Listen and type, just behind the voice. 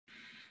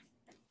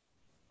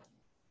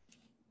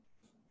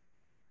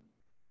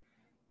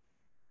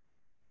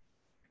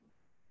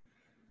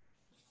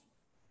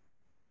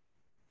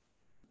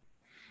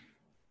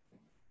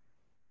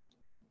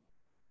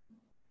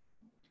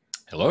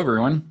Hello,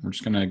 everyone. We're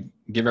just going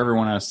to give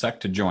everyone a sec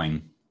to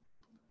join.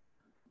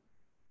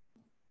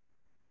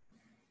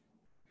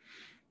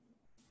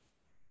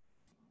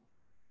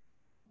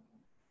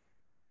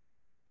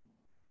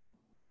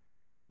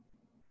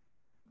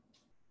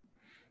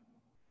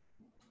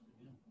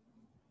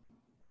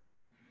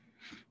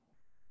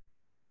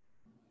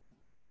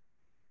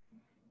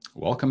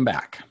 Welcome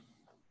back.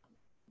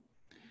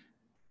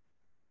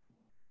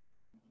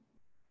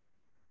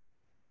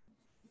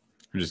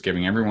 We're just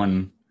giving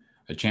everyone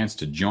a chance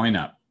to join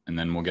up, and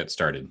then we'll get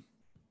started.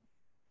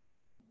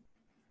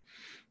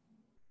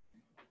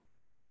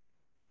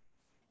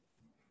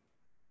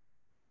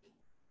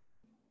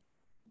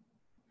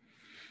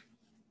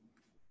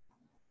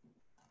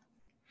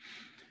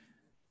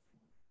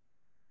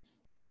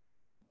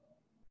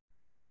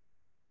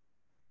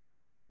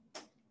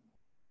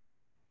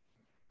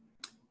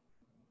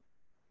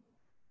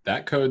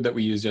 That code that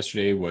we used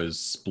yesterday was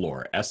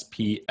SPLORE,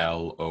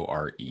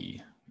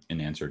 S-P-L-O-R-E,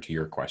 in answer to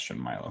your question,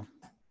 Milo.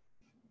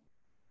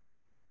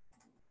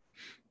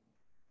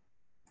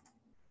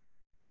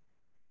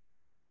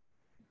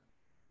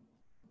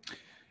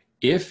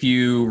 If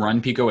you run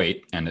Pico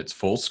 8 and it's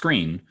full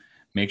screen,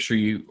 make sure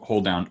you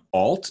hold down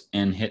Alt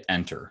and hit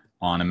Enter.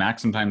 On a Mac,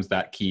 sometimes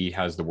that key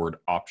has the word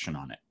Option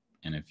on it.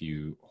 And if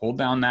you hold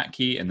down that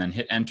key and then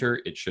hit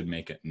Enter, it should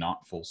make it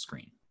not full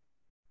screen.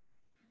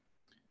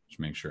 Just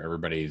make sure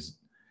everybody's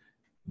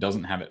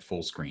doesn't have it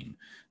full screen.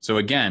 So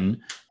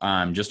again,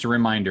 just a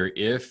reminder,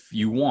 if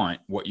you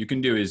want, what you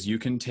can do is you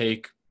can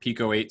take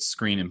Pico 8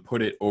 screen and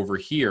put it over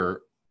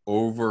here,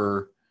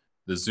 over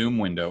the Zoom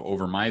window,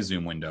 over my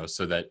Zoom window,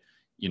 so that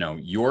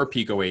your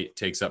Pico 8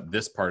 takes up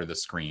this part of the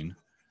screen,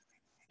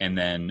 and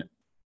then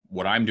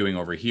what I'm doing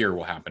over here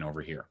will happen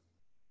over here.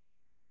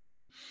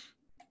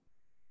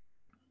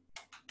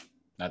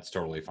 That's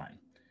totally fine.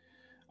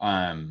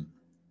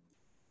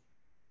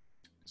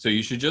 So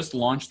you should just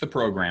launch the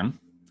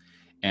program.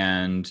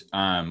 And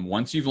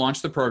once you've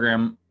launched the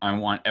program, I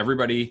want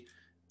everybody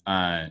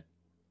to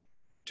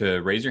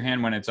raise your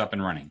hand when it's up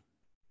and running.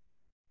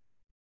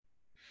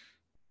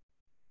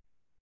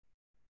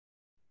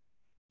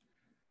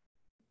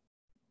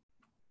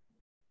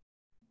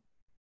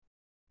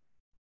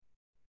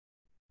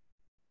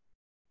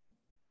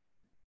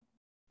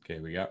 Okay,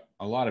 we got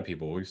a lot of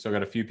people. We still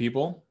got a few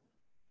people.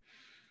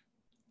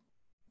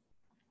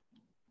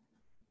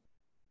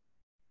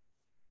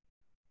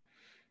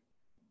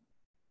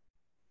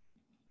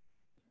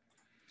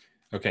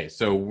 Okay,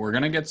 so we're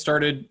gonna get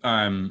started.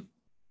 We're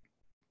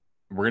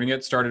gonna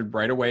get started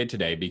right away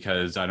today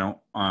because I don't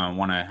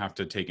want to have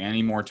to take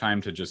any more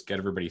time to just get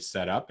everybody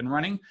set up and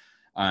running.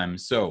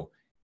 So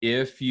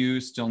if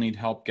you still need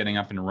help getting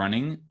up and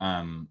running,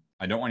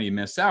 I don't want you to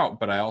miss out,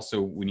 but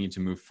we need to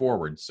move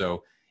forward.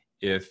 So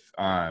if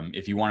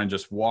you want to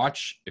just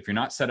watch, if you're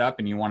not set up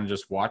and you want to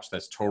just watch,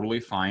 that's totally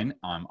fine.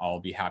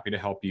 I'll be happy to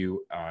help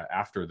you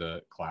after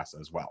the class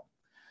as well.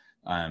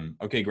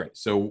 Okay, great.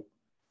 So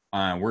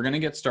we're going to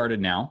get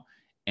started now.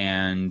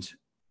 And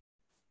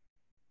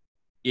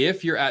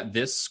if you're at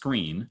this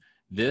screen,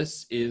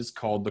 this is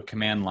called the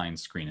command line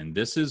screen. And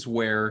this is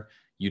where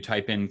you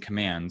type in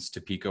commands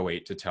to Pico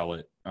 8 to tell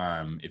it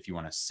if you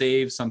want to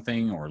save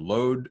something or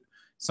load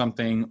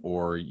something,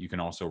 or you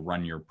can also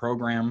run your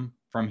program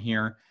from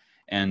here.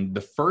 And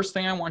the first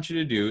thing I want you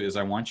to do is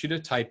I want you to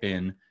type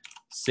in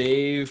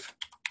save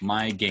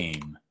my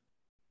game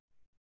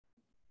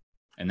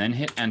and then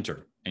hit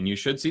enter. And you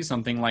should see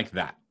something like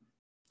that.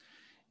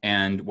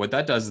 And what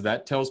that does is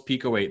that tells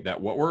Pico 8 that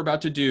what we're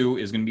about to do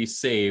is going to be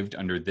saved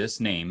under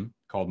this name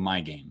called My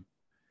Game.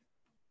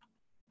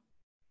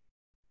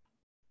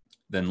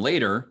 Then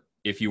later,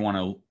 if you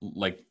want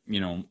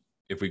to,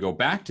 if we go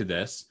back to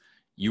this,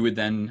 you would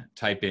then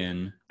type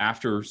in,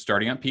 after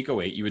starting up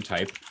Pico 8, you would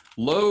type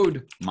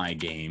load my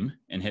game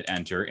and hit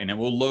enter, and it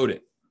will load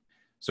it.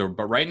 So,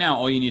 but right now,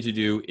 all you need to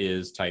do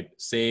is type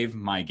save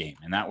my game.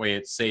 And that way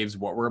it saves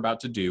what we're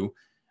about to do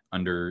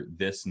under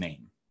this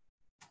name.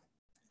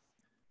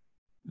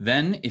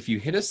 Then if you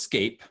hit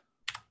escape,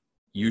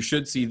 you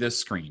should see this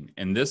screen.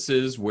 And this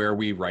is where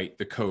we write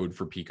the code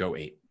for Pico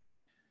 8.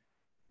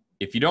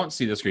 If you don't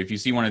see the screen, if you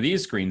see one of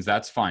these screens,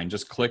 that's fine.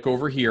 Just click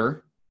over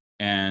here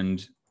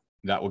and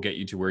that will get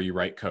you to where you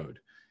write code.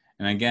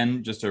 And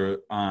again, just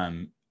to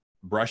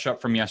brush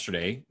up from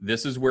yesterday,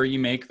 this is where you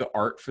make the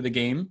art for the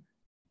game.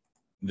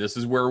 This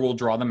is where we'll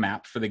draw the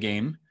map for the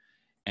game.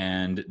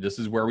 And this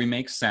is where we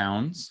make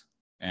sounds.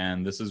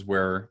 And this is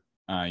where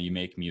you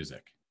make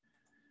music.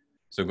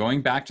 So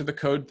going back to the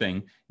code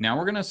thing, now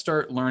we're going to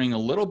start learning a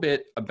little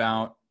bit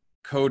about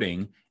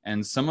coding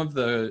and some of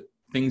the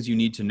things you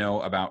need to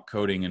know about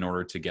coding in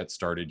order to get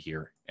started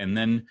here. And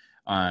then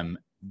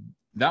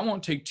that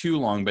won't take too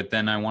long, but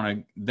then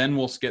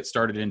we'll get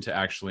started into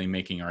actually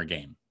making our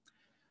game.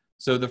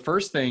 So the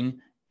first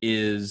thing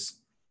is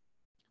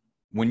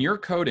when you're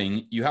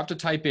coding, you have to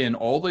type in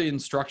all the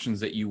instructions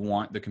that you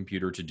want the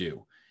computer to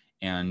do.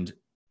 And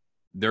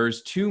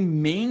there's two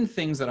main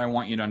things that I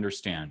want you to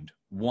understand.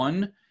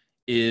 One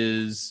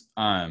is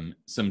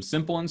some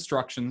simple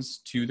instructions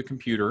to the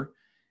computer.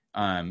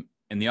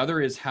 and the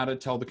other is how to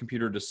tell the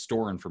computer to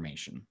store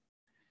information.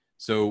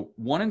 So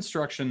one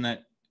instruction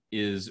that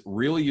is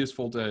really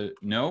useful to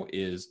know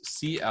is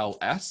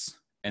CLS,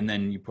 and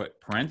then you put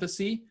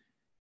parenthesis,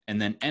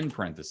 and then end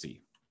parenthesis,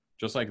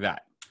 just like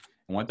that.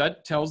 And what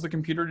that tells the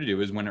computer to do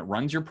is when it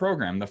runs your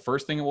program, the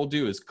first thing it will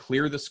do is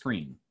clear the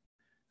screen.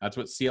 That's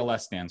what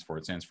CLS stands for.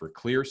 It stands for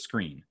clear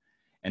screen.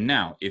 And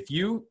now, if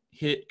you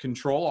hit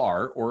Control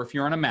R, or if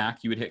you're on a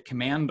Mac, you would hit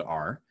Command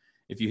R.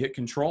 If you hit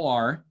Control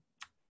R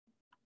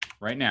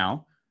right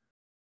now,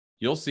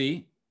 you'll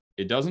see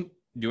it doesn't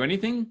do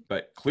anything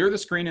but clear the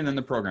screen and then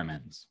the program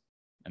ends.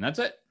 And that's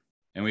it.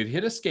 And we've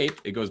hit Escape,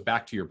 it goes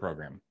back to your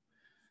program.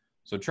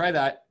 So try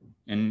that,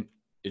 and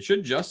it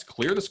should just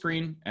clear the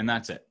screen, and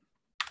that's it.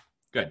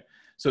 Good.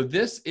 So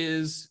this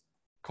is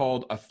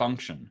called a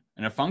function.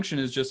 And a function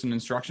is just an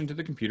instruction to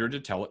the computer to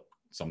tell it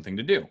something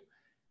to do.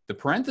 The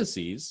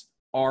parentheses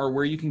are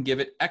where you can give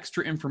it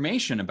extra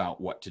information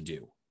about what to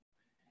do.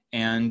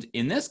 And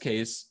in this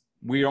case,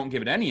 we don't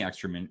give it any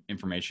extra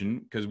information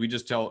because we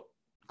just tell it,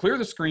 clear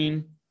the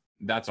screen,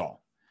 that's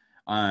all.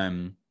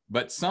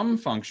 But some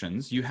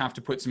functions, you have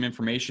to put some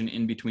information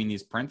in between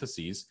these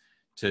parentheses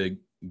to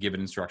give it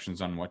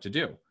instructions on what to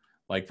do.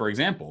 Like, for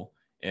example,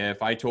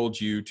 if I told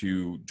you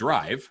to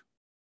drive,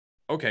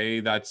 okay,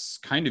 that's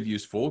kind of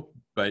useful,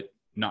 but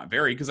not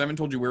very, because I haven't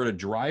told you where to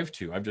drive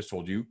to. I've just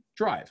told you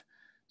drive.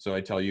 So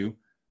I tell you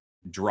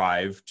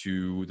drive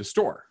to the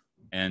store.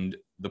 And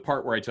the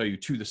part where I tell you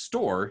to the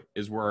store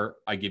is where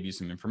I give you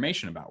some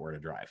information about where to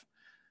drive.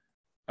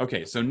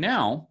 Okay, so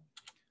now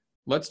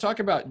let's talk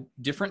about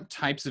different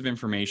types of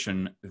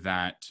information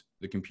that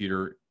the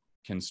computer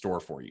can store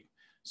for you.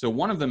 So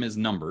one of them is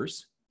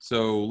numbers.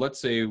 So let's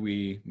say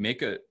we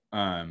make a,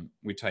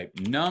 we type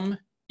num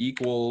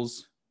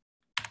equals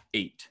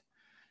 8.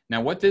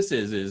 Now what this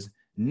is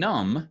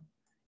num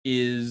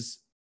is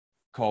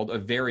called a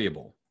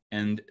variable,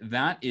 and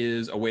that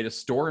is a way to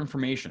store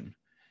information.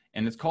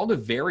 And it's called a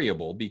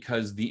variable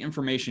because the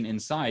information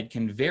inside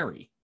can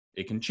vary.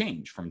 It can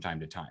change from time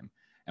to time.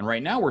 And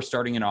right now we're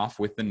starting it off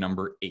with the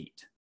number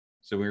 8.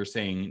 So we're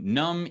saying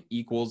num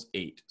equals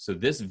 8. So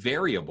this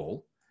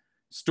variable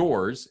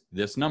stores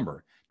this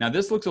number. Now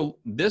this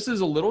is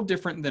a little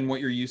different than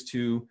what you're used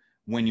to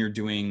when you're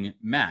doing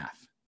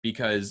math,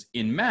 because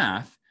in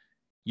math,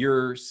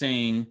 you're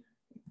saying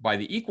by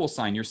the equal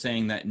sign, you're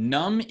saying that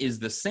num is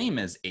the same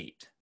as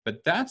 8,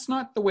 but that's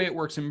not the way it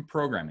works in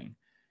programming.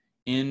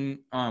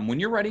 When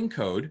you're writing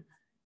code,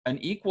 an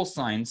equal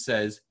sign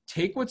says,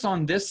 take what's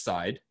on this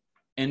side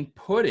and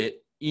put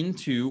it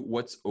into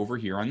what's over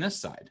here on this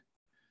side.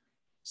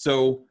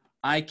 So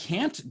I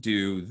can't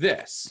do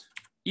this.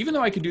 Even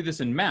though I could do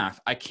this in math,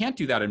 I can't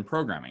do that in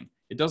programming.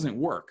 It doesn't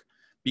work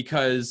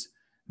because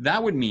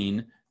that would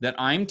mean that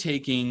I'm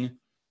taking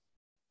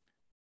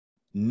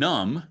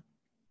num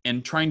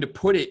and trying to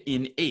put it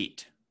in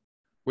 8,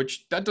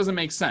 which that doesn't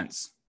make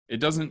sense.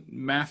 It doesn't,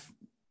 math,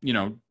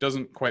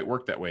 doesn't quite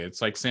work that way.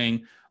 It's like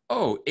saying,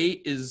 oh,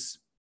 8 is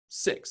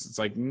 6. It's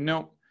like,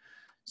 nope.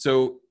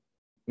 So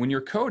when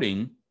you're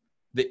coding,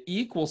 the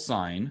equal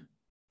sign,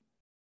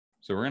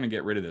 so we're going to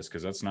get rid of this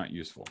because that's not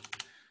useful.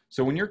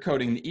 So when you're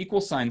coding, the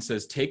equal sign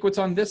says, take what's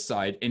on this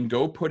side and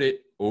go put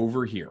it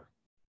over here.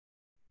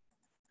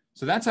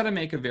 So that's how to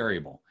make a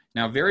variable.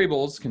 Now,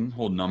 variables can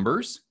hold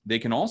numbers. They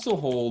can also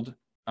hold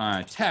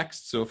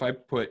text. So if I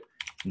put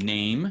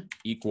name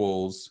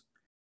equals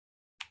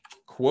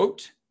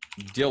quote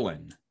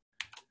Dylan.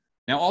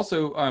 Now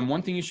also,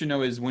 one thing you should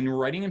know is when you're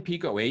writing in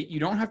Pico 8,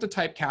 you don't have to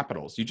type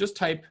capitals. You just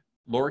type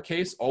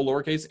lowercase, all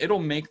lowercase. It'll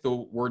make the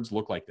words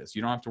look like this.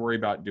 You don't have to worry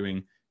about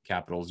doing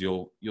capitals.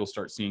 You'll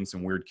start seeing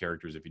some weird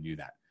characters if you do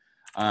that.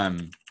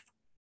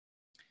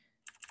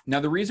 Now,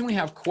 the reason we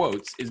have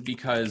quotes is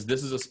because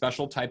this is a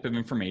special type of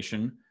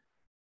information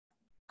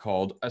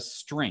called a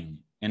string.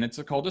 And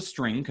it's called a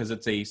string because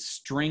it's a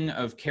string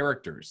of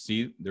characters.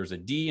 See, there's a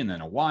D and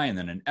then a Y and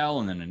then an L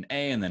and then an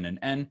A and then an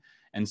N.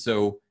 And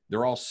so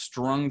they're all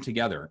strung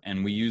together.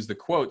 And we use the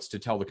quotes to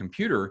tell the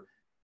computer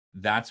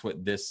that's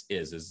what this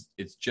is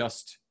it's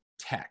just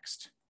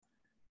text.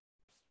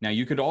 Now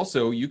you could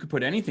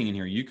put anything in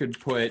here. You could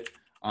put,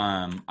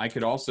 I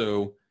could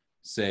also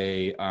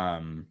say,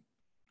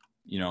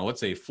 let's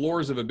say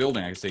floors of a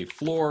building. I could say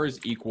floors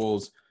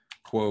equals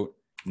quote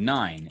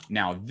 9.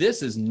 Now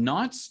this is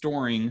not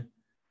storing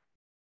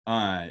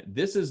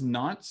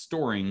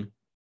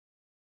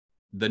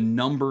the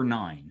number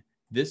 9.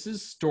 This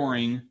is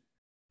storing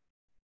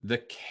the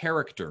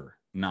character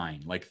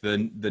 9, like the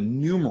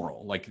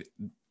numeral, like,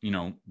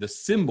 the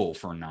symbol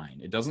for 9.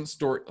 It doesn't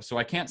store, so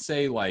I can't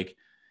say like,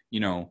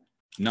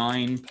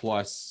 9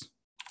 plus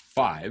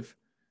 5,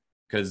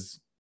 because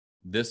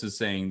this is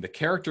saying the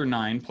character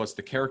 9 plus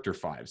the character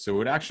 5. So it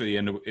would actually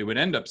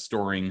end up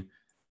storing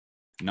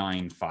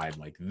 9, 5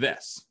 like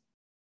this.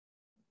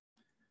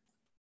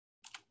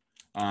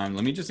 Let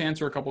me just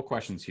answer a couple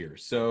questions here.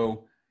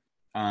 So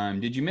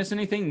did you miss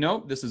anything?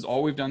 Nope, this is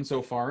all we've done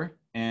so far.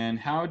 And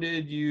how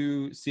did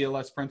you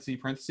CLS parenthesis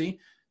parenthesis?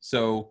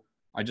 So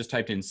I just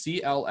typed in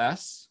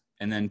CLS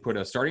and then put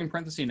a starting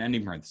parenthesis and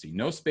ending parenthesis.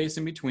 No space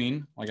in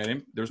between. Like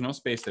there's no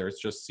space there.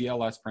 It's just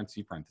CLS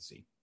parenthesis parenthesis,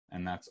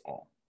 and that's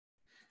all.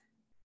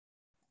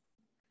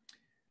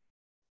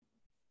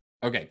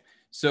 Okay,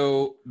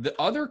 so the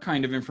other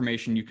kind of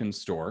information you can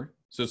store.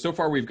 So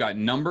far we've got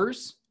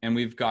numbers and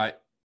we've got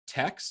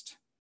text,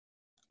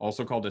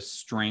 also called a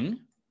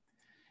string.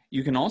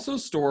 You can also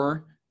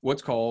store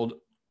what's called,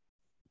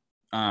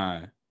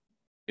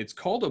 it's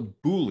called a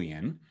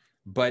Boolean,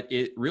 but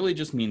it really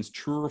just means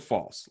true or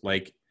false.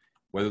 Like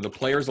whether the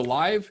player's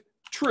alive,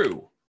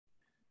 true,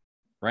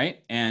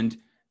 right? And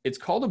it's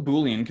called a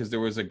Boolean because there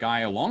was a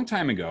guy a long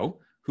time ago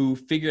who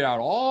figured out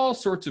all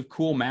sorts of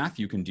cool math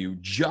you can do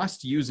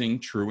just using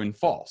true and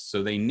false.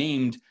 So they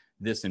named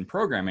this in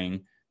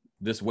programming,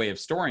 this way of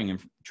storing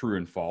true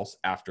and false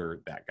after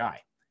that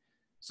guy.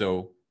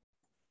 So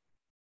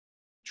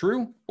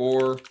true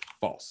or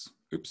false.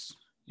 Oops.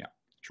 Yeah.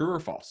 True or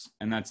false.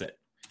 And that's it.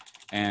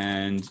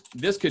 And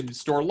this could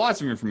store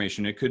lots of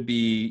information. It could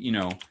be, you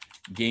know,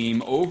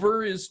 game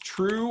over is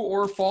true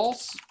or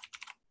false.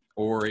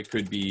 Or it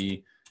could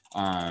be,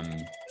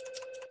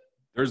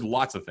 there's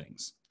lots of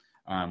things.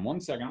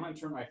 1 second. I'm going to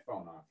turn my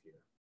phone off here.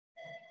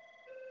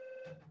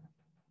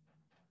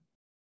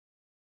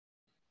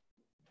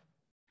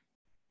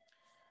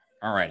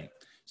 All righty.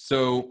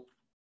 So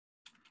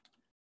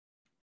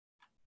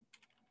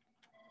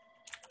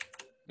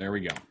there we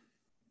go.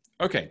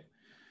 Okay.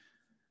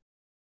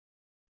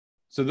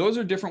 So those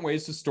are different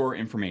ways to store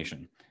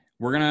information.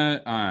 We're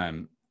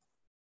gonna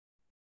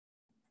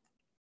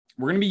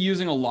be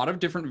using a lot of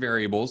different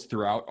variables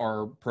throughout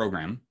our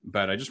program,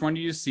 but I just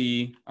wanted you to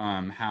see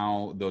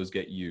how those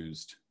get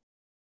used.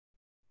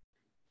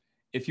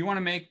 If you want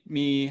to make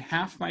me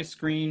half my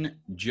screen,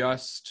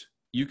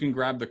 you can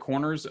grab the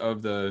corners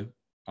of the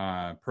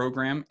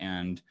program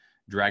and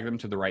drag them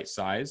to the right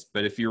size.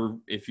 But if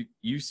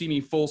you see me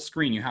full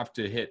screen, you have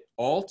to hit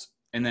Alt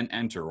and then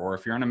Enter. Or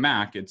if you're on a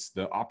Mac, it's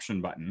the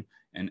Option button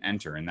and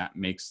Enter, and that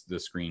makes the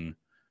screen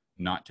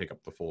not take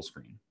up the full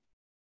screen.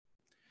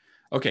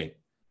 Okay,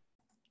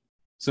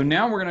 so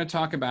now we're going to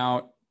talk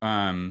about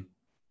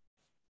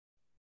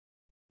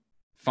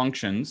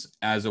functions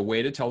as a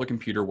way to tell the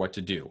computer what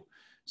to do.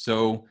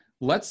 So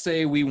let's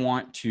say we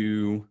want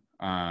to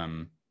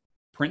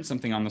print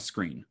something on the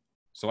screen.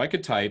 So I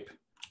could type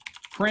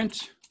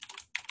print,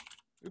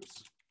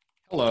 oops,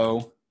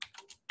 hello,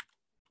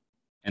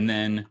 and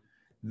then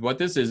what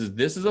this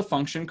is a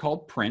function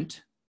called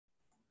print,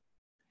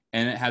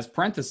 and it has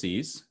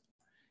parentheses,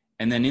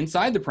 and then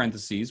inside the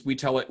parentheses, we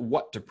tell it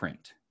what to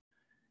print.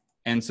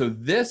 And so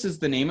this is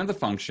the name of the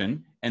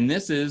function, and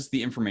this is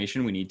the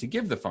information we need to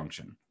give the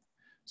function.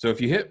 So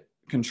if you hit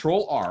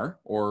Control R,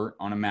 or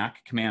on a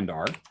Mac, Command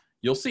R,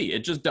 you'll see it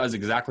just does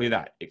exactly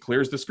that. It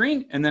clears the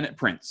screen, and then it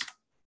prints.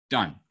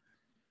 Done.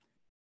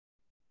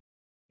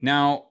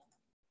 Now,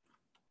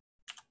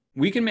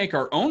 we can make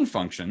our own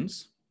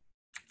functions,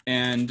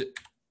 and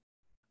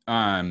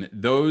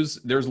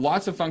there's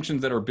lots of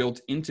functions that are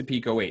built into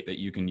Pico 8 that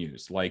you can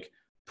use, like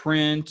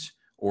print,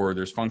 or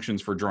there's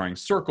functions for drawing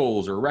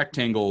circles or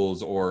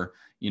rectangles, or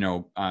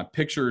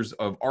pictures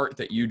of art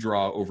that you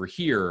draw over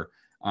here.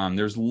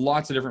 There's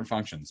lots of different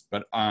functions,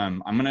 but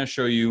I'm going to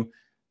show you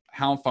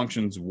how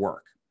functions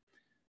work.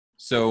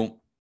 So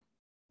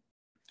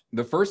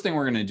the first thing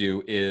we're going to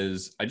do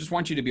is I just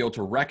want you to be able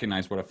to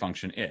recognize what a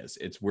function is.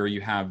 It's where you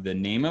have the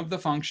name of the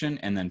function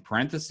and then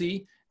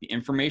parenthesis, the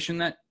information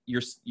that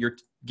you're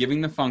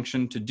giving the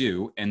function to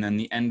do, and then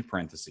the end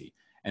parenthesis.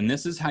 And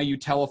this is how you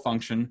tell a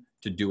function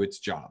to do its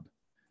job.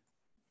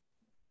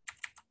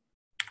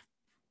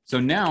 So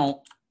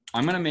now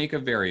I'm going to make a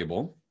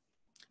variable,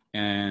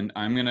 and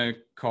I'm going to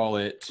call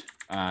it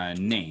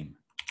name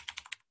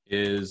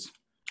is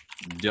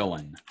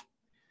Dylan.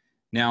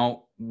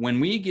 Now, when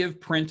we give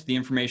print the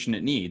information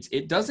it needs,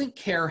 it doesn't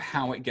care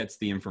how it gets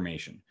the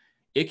information.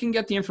 It can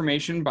get the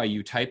information by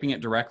you typing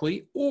it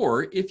directly,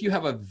 or if you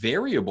have a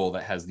variable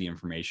that has the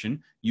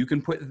information, you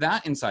can put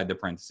that inside the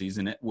parentheses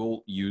and it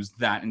will use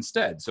that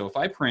instead. So if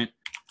I print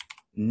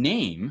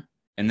name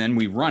and then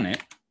we run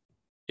it,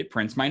 it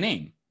prints my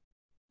name.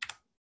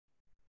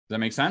 Does that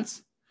make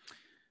sense?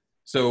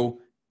 So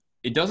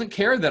it doesn't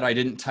care that I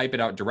didn't type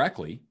it out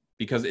directly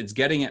because it's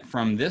getting it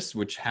from this,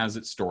 which has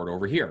it stored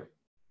over here.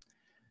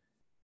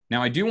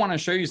 Now I do want to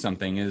show you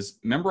something is,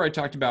 remember I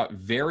talked about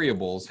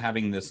variables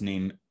having this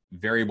name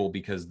variable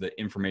because the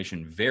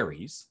information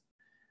varies.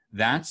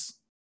 That's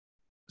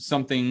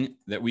something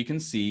that we can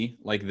see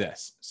like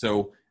this.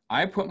 So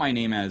I put my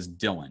name as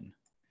Dylan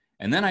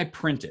and then I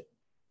print it.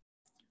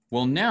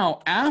 Well,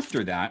 now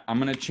after that, I'm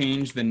going to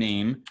change the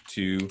name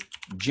to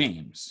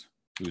James,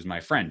 who's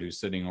my friend who's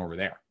sitting over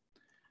there.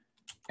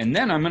 And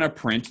then I'm going to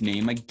print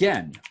name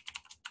again.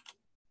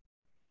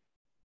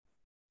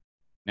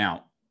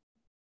 Now,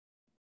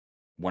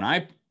 when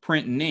I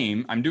print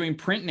name, I'm doing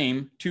print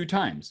name 2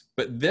 times,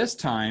 but this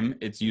time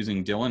it's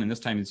using Dylan and this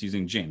time it's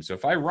using James. So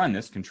if I run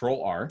this,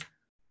 Control R,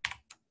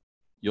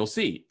 you'll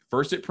see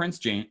first it prints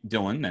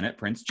Dylan, then it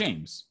prints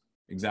James,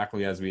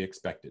 exactly as we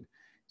expected.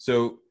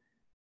 So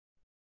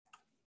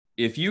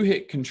if you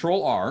hit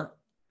Control R,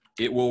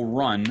 it will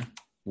run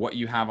what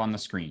you have on the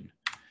screen.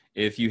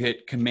 If you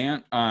hit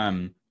Command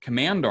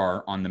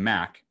R on the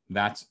Mac,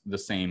 that's the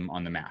same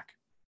on the Mac.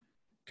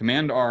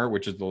 Command R,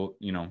 which is the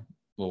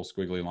little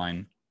squiggly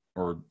line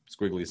or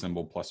squiggly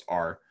symbol plus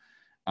R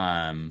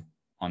on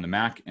the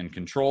Mac, and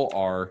Control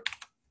R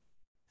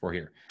for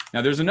here.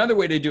 Now there's another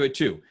way to do it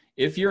too.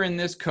 If you're in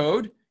this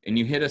code and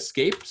you hit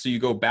escape, so you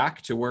go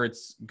back to where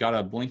it's got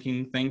a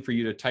blinking thing for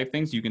you to type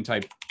things, you can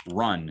type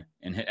run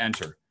and hit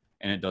enter,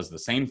 and it does the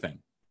same thing.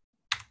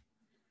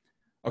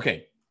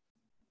 Okay,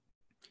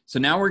 so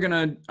now we're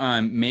gonna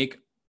make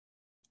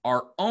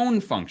our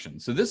own function.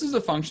 So this is a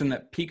function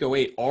that Pico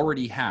 8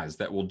 already has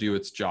that will do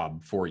its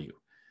job for you.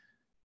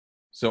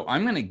 So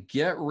I'm gonna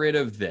get rid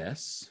of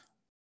this,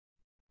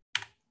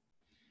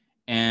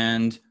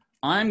 and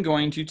I'm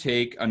going to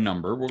take a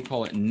number, we'll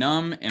call it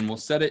num, and we'll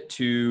set it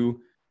to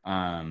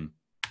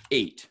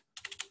 8.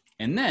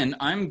 And then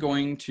I'm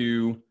going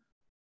to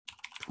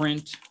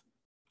print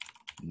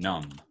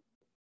num.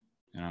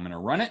 And I'm gonna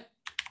run it,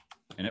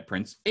 and it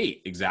prints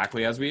 8,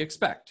 exactly as we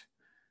expect.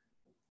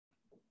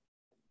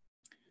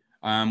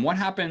 What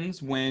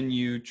happens when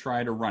you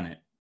try to run it,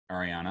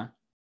 Ariana?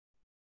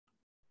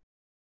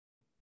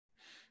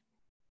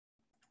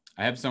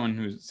 I have someone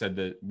who said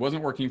that it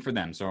wasn't working for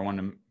them, so I want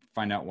to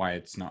find out why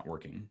it's not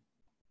working.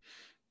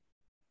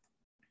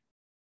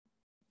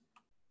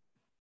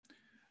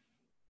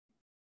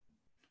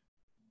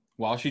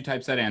 While she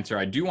types that answer,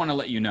 I do want to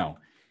let you know,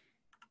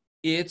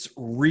 it's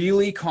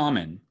really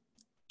common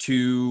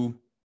to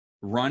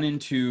run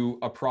into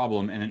a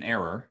problem and an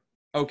error.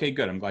 Okay,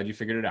 good. I'm glad you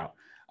figured it out.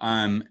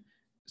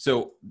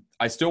 So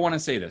I still want to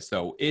say this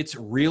though. It's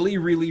really,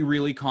 really,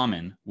 really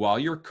common while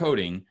you're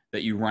coding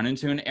that you run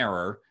into an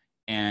error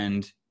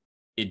and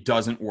it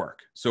doesn't work.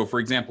 So for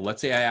example,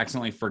 let's say I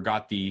accidentally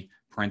forgot the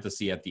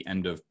parenthesis at the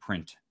end of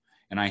print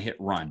and I hit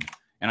run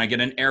and I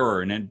get an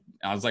error, and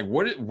I was like,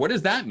 what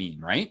does that mean,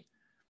 right?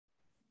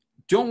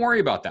 Don't worry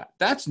about that.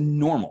 That's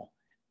normal.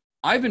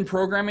 I've been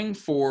programming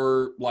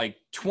for like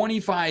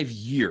 25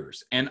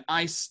 years and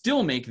I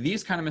still make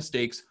these kind of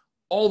mistakes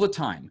all the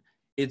time.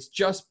 It's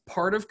just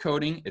part of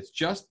coding. It's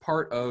just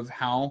part of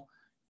how,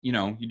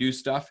 you do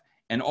stuff.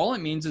 And all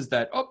it means is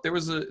that, oh, there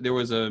was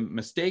a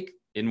mistake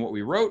in what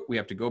we wrote. We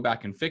have to go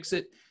back and fix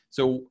it.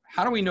 So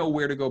how do we know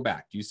where to go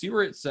back? Do you see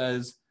where it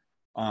says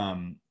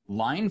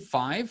line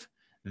 5?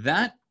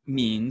 That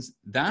means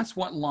that's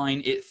what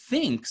line it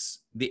thinks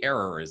the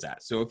error is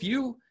at. So if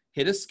you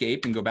hit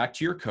escape and go back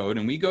to your code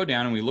and we go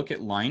down and we look at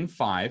line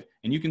 5,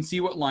 and you can see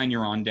what line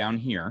you're on down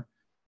here.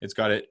 It's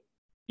got it,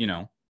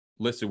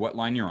 listed what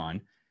line you're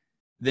on.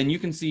 Then you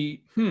can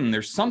see,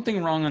 there's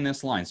something wrong on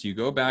this line. So you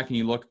go back and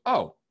you look,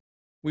 oh,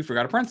 we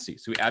forgot a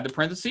parenthesis. So we add the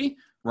parenthesis,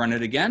 run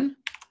it again,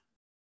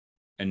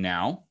 and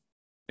now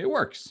it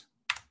works.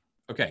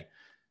 Okay,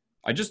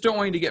 I just don't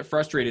want you to get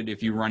frustrated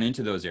if you run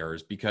into those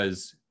errors,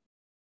 because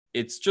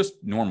it's just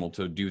normal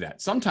to do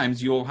that.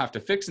 Sometimes you'll have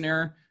to fix an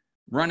error,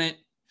 run it,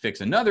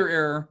 fix another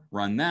error,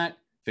 run that,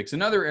 fix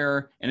another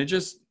error, and it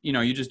just,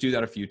 you just do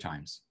that a few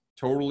times.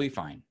 Totally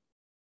fine.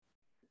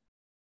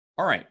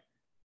 All right.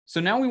 So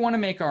now we want to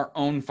make our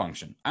own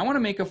function. I want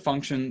to make a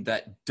function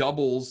that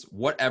doubles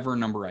whatever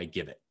number I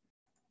give it.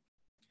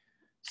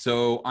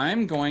 So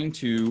I'm going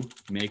to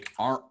make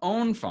our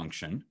own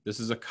function. This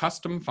is a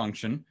custom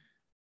function.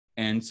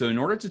 And so in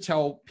order to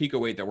tell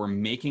Pico 8 that we're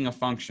making a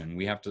function,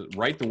 we have to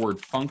write the word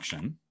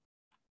function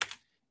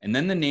and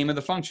then the name of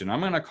the function. I'm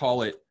going to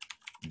call it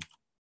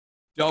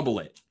double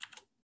it.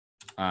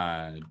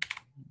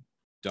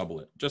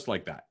 Double it, just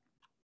like that.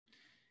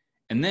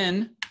 And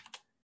then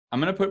I'm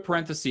going to put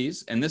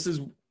parentheses, and this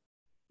is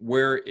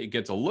where it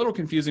gets a little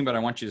confusing, but I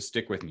want you to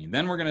stick with me.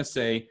 Then we're going to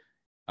say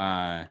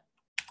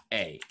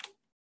A.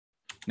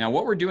 Now,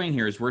 what we're doing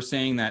here is we're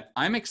saying that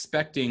I'm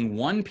expecting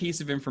one piece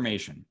of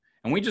information,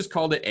 and we just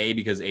called it A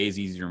because A is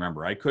easy to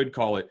remember. I could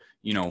call it,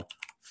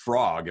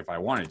 frog if I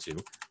wanted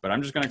to, but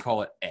I'm just going to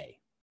call it A.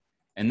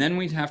 And then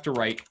we'd have to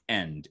write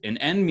end, and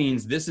end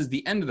means this is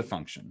the end of the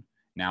function.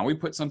 Now we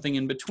put something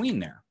in between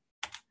there.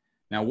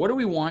 Now, what do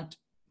we want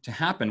to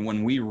happen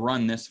when we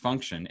run this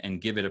function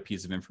and give it a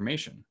piece of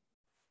information?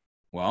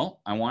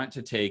 Well, I want it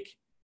to take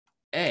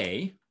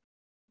A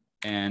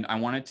and I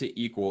want it to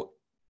equal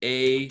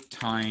A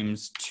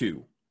times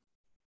 2.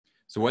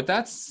 So what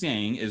that's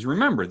saying is,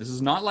 remember, this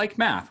is not like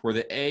math where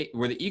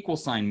the equal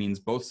sign means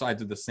both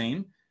sides are the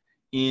same.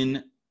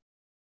 In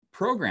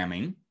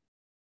programming,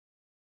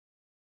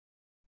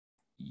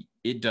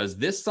 it does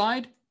this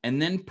side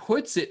and then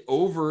puts it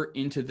over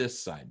into this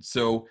side.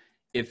 So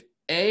if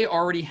A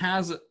already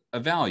has a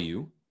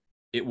value,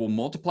 it will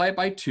multiply it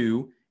by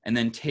 2 and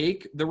then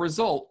take the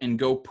result and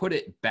go put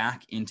it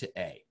back into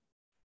A.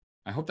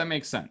 I hope that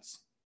makes sense.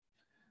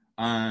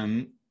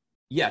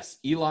 Yes,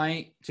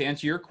 Eli, to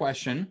answer your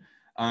question,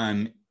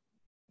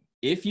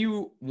 if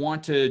you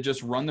want to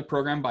just run the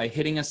program by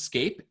hitting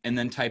escape and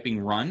then typing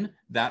run,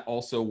 that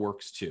also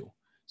works too.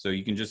 So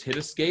you can just hit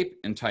escape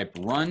and type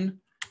run,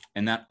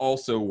 and that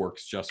also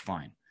works just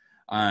fine.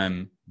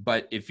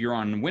 But if you're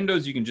on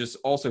Windows, you can just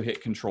also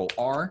hit Control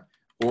R,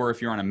 Or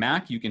if you're on a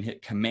Mac, you can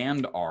hit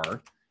Command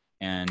R,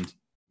 and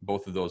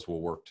both of those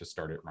will work to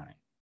start it running.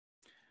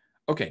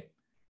 Okay,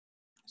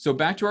 so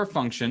back to our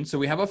function. So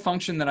we have a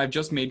function that I've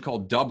just made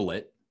called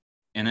doublet.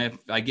 And if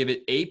I give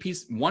it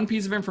one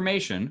piece of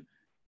information,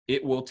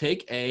 it will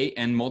take A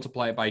and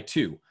multiply it by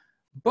 2.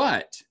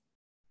 But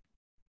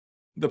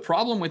the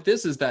problem with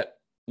this is that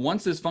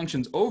once this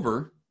function's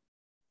over,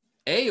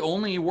 A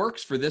only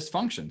works for this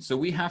function. So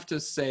we have to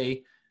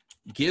say,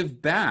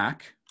 give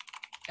back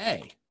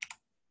A.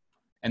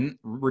 And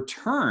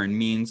return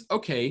means,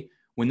 okay,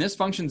 when this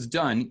function's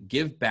done,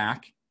 give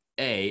back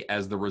A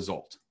as the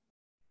result.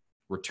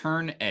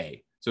 Return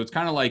A. So it's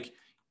kind of like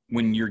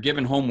when you're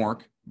given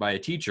homework by a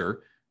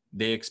teacher,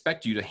 they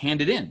expect you to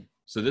hand it in.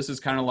 So this is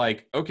kind of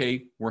like,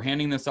 okay, we're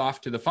handing this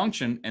off to the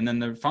function, and then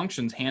the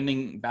function's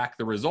handing back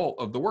the result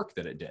of the work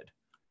that it did.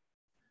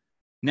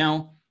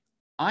 Now,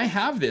 I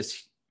have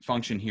this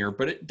function here,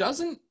 but it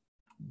doesn't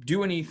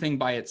do anything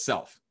by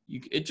itself.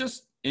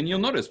 And you'll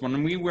notice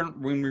when we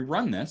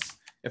run this,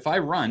 if I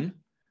run,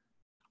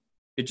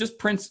 it just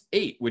prints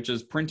 8, which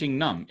is printing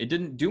num. It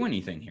didn't do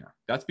anything here.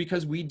 That's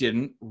because we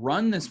didn't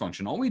run this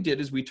function. All we did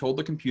is we told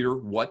the computer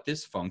what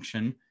this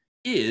function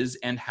is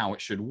and how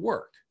it should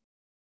work.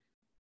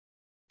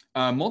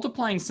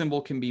 Multiplying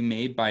symbol can be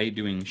made by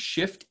doing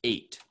Shift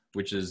 8,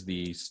 which is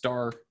the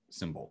star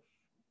symbol.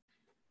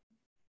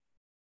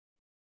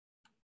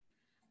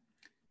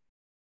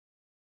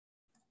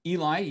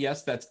 Eli,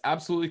 yes, that's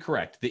absolutely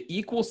correct. The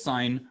equal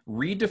sign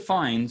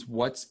redefines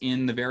what's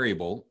in the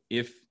variable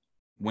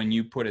when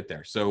you put it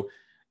there. So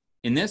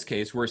in this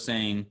case, we're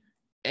saying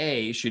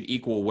A should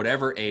equal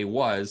whatever A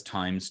was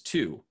times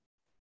 2.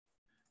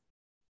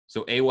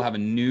 So A will have a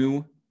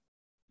new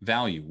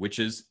value, which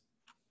is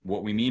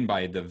what we mean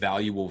by the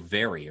value will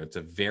vary. It's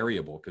a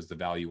variable because the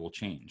value will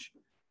change.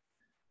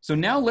 So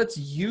now let's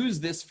use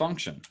this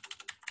function.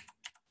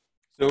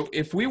 So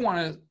if we want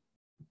to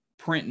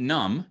print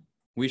num,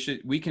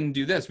 we can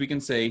do this. We can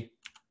say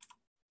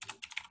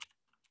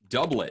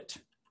doublet,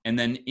 and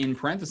then in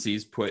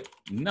parentheses put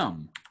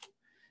num.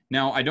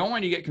 Now I don't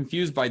want you to get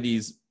confused by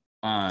these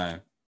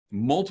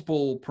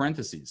multiple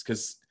parentheses,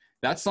 because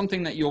that's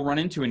something that you'll run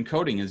into in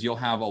coding. Is you'll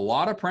have a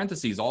lot of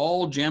parentheses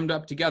all jammed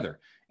up together,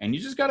 and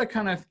you just got to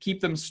kind of keep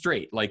them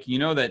straight. Like, you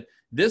know that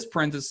this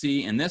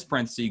parenthesis and this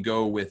parenthesis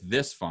go with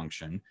this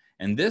function,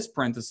 and this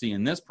parenthesis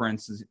and this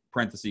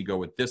parenthesis go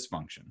with this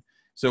function.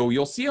 So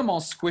you'll see them all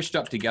squished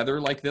up together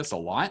like this a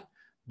lot,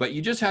 but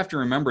you just have to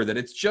remember that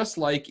it's just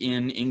like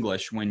in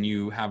English when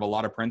you have a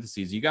lot of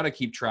parentheses. You got to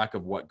keep track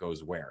of what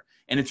goes where.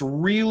 And it's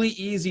really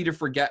easy to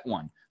forget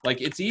one.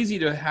 Like, it's easy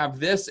to have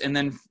this and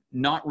then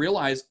not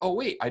realize, oh,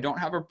 wait, I don't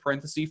have a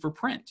parenthesis for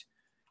print.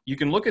 You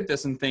can look at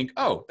this and think,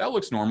 oh, that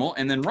looks normal,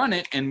 and then run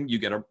it, and you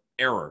get an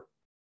error.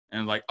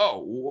 And like,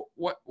 oh,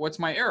 what's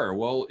my error?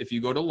 Well, if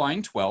you go to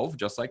line 12,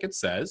 just like it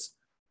says,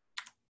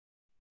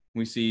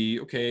 we see,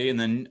 okay, and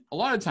then a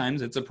lot of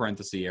times it's a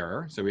parenthesis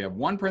error. So we have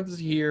one parenthesis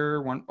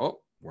here,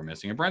 oh, we're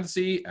missing a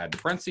parenthesis, add the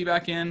parenthesis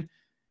back in,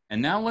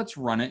 and now let's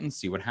run it and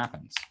see what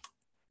happens.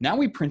 Now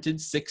we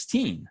printed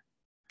 16.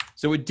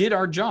 So it did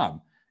our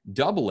job.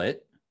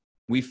 Doublet,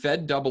 we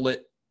fed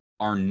doublet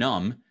our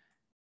num,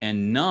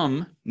 and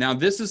num, now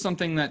this is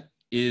something that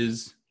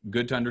is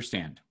good to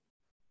understand.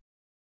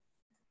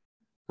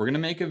 We're gonna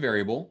make a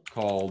variable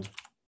called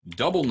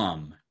double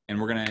num, and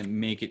we're gonna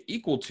make it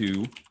equal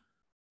to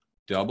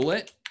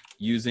doublet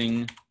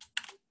using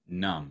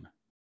num.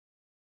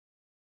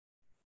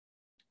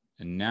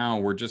 And now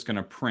we're just going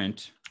to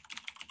print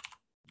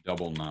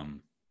double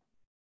num.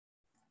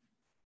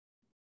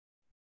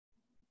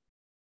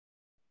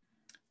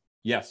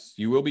 Yes,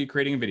 you will be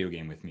creating a video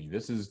game with me.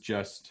 This is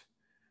just,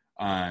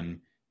 yeah,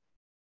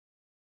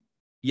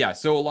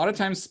 so a lot of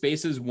times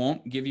spaces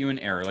won't give you an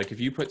error. Like if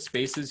you put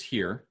spaces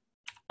here,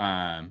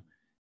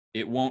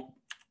 it won't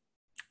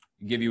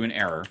give you an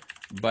error,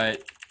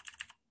 but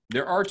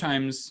there are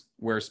times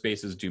where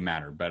spaces do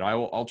matter, but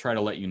I'll try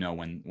to let you know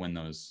when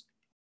those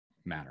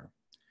matter.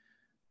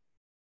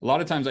 A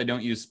lot of times I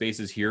don't use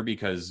spaces here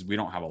because we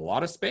don't have a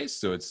lot of space,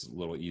 so it's a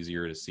little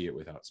easier to see it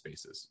without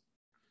spaces.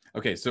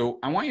 Okay, so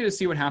I want you to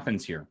see what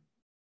happens here.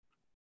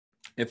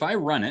 If I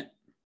run it,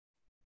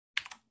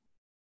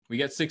 we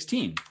get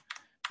 16,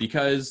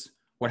 because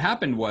what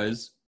happened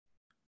was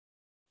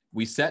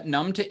we set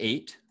num to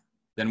 8,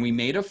 then we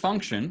made a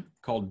function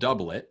called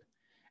doublet,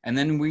 and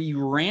then we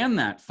ran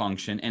that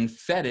function and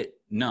fed it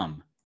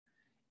num.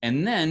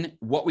 And then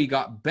what we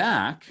got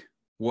back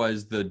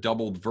was the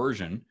doubled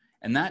version,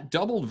 and that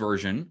doubled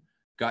version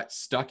got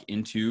stuck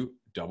into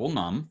double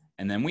num,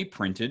 and then we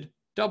printed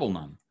double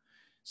num.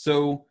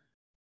 So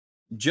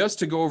just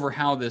to go over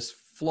how this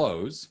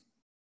flows,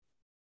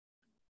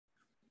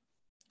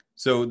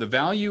 so the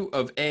value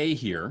of A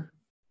here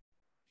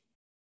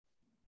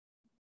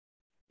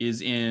is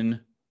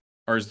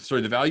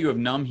the value of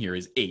num here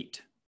is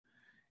 8.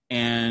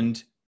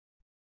 And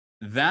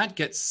that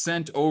gets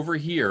sent over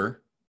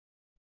here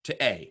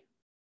to A.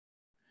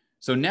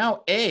 So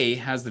now A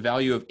has the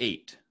value of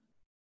 8.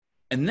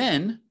 And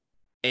then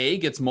A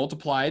gets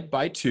multiplied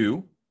by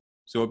 2,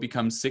 so it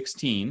becomes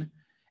 16.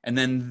 And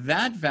then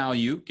that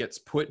value gets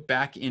put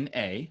back in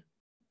A.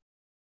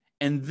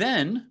 And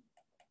then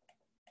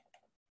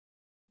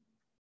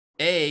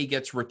A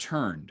gets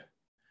returned.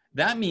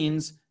 That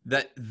means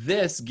that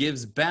this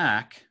gives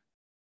back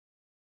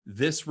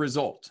this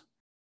result.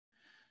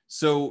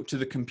 So to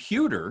the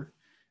computer,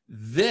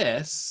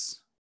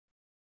 this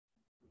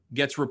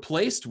gets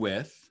replaced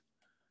with,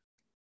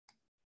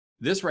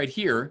 this right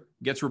here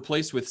gets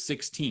replaced with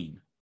 16,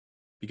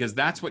 because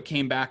that's what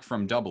came back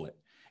from doublet.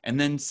 And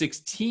then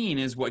 16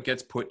 is what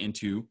gets put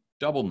into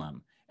double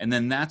num. And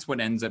then that's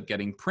what ends up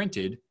getting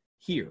printed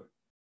here.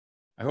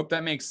 I hope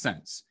that makes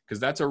sense, because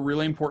that's a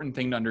really important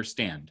thing to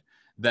understand,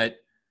 that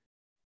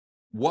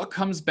what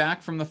comes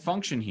back from the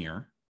function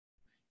here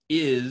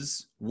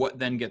is what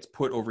then gets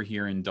put over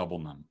here in double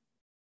num.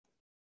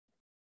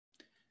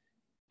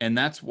 And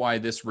that's why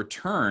this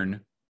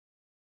return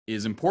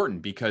is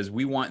important, because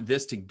we want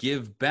this to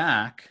give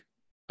back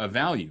a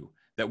value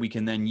that we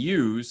can then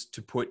use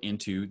to put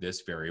into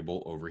this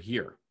variable over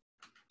here.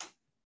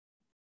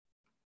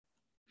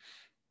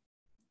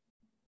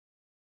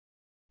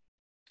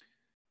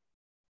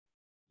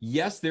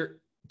 Yes,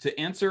 to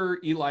answer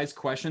Eli's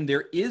question,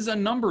 there is a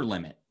number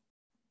limit.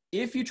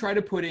 If you try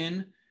to put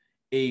in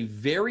a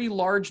very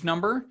large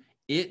number,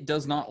 it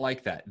does not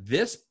like that.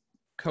 This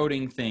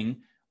coding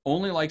thing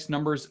only likes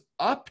numbers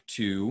up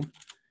to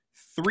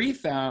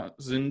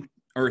 3,000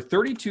 or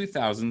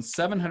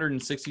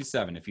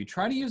 32,767. If you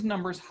try to use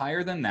numbers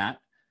higher than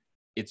that,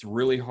 it's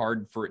really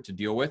hard for it to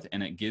deal with,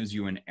 and it gives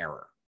you an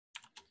error.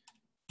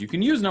 You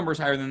can use numbers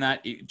higher than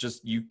that.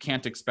 You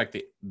can't expect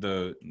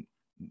the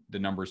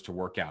numbers to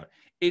work out.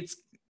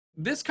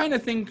 This kind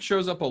of thing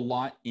shows up a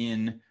lot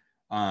in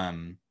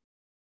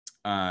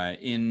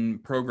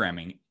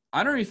programming.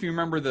 I don't know if you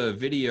remember the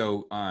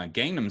video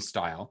Gangnam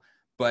Style,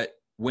 but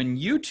when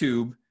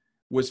YouTube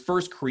was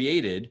first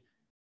created,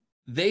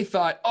 they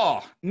thought,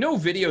 oh, no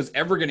video is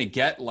ever going to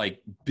get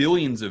like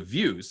billions of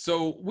views.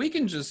 So we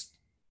can just,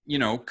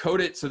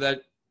 code it so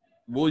that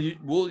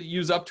we'll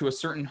use up to a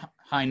certain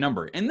high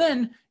number. And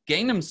then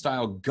Gangnam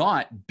Style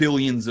got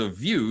billions of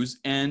views,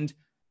 and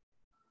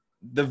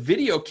the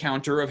video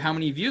counter of how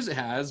many views it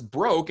has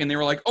broke, and they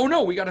were like, oh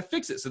no, we got to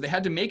fix it. So they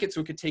had to make it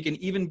so it could take an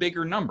even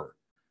bigger number.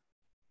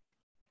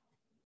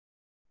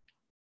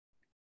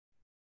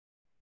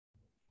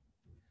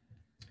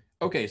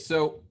 Okay,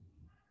 so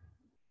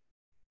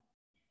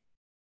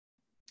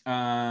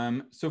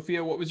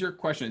Sophia, what was your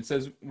question? It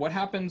says, what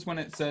happens when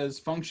it says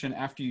function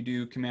after you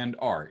do Command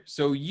R?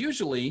 So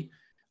usually,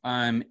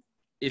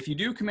 if you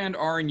do Command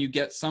R and you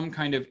get some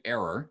kind of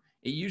error,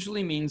 it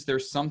usually means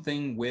there's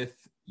something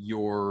with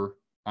your,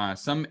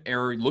 some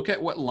error. Look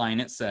at what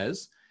line it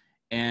says.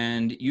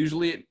 And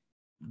usually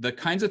the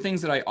kinds of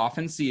things that I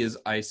often see is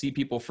I see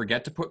people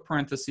forget to put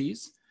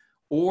parentheses,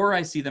 or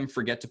I see them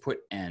forget to put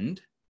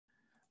end.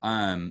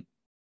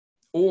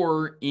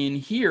 Or in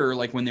here,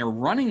 like when they're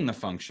running the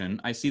function,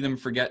 I see them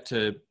forget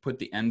to put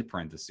the end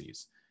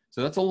parentheses.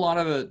 So that's a lot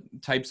of the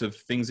types of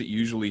things that you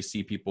usually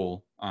see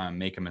people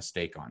make a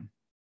mistake on.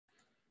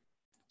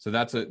 So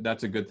that's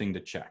a good thing to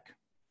check.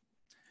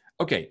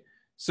 Okay,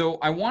 so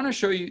I want to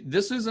show you,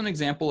 this is an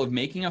example of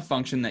making a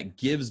function that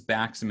gives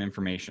back some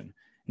information.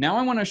 Now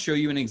I want to show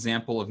you an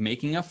example of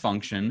making a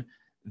function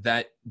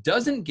that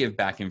doesn't give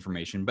back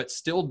information, but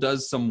still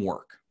does some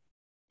work.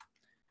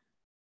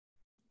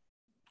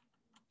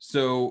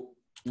 So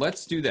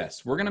let's do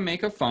this. We're going to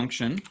make a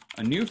function,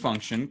 a new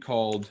function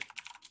called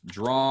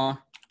draw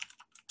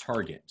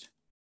target.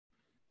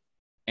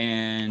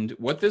 And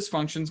what this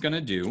function is going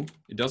to do,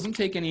 it doesn't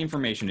take any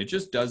information, it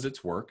just does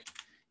its work,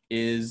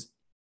 is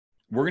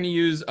we're going to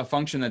use a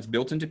function that's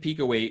built into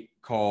Pico 8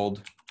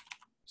 called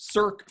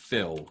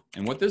circfill.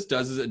 And what this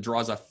does is it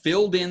draws a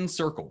filled in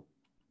circle.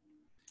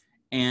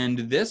 And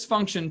this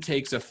function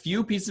takes a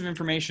few pieces of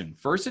information.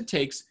 First, it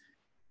takes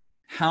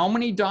how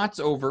many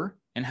dots over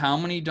and how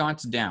many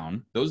dots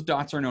down. Those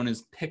dots are known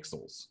as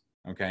pixels,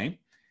 okay?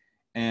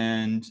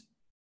 And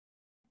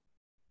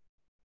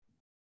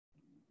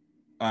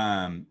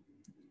Hadia,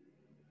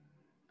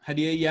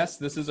 yes,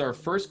 this is our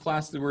first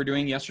class that we're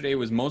doing. Yesterday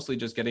was mostly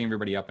just getting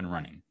everybody up and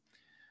running.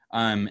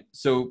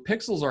 So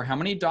pixels are how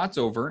many dots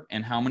over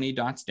and how many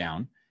dots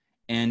down.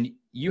 And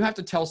you have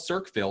to tell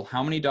circfill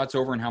how many dots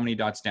over and how many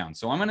dots down.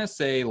 So I'm gonna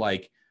say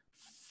like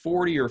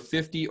 40 or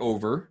 50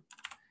 over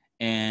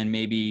and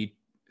maybe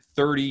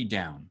 30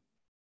 down.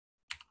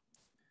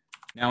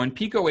 Now in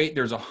Pico 8,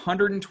 there's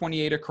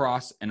 128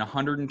 across and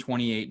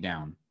 128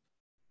 down.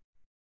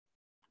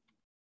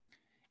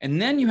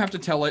 And then you have to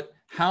tell it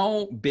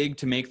how big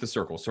to make the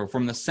circle. So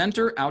from the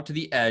center out to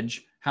the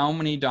edge, how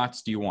many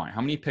dots do you want? How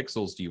many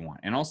pixels do you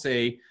want? And I'll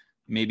say,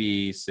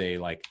 maybe say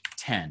like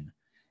 10.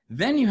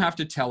 Then you have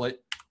to tell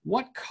it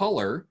what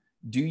color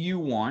do you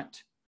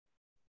want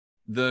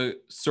the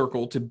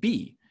circle to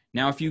be.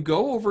 Now, if you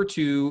go over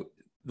to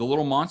the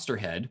little monster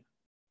head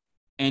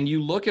and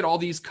you look at all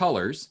these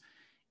colors,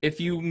 if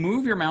you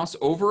move your mouse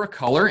over a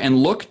color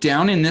and look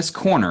down in this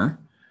corner,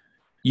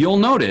 you'll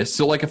notice,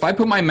 so like if I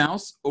put my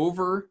mouse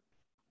over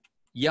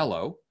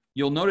yellow,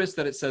 you'll notice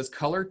that it says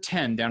color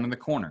 10 down in the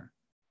corner.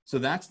 So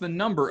that's the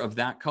number of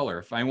that color.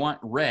 If I want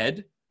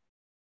red,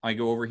 I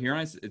go over here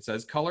and it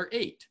says color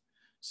 8.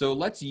 So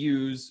let's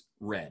use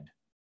red.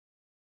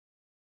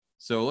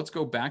 So let's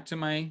go back to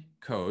my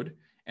code,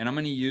 and I'm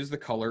going to use the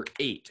color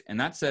 8. And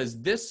that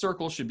says this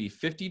circle should be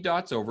 50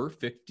 dots over,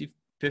 50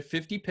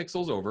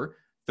 pixels over,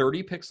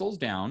 30 pixels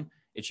down.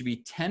 It should be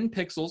 10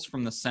 pixels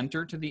from the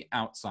center to the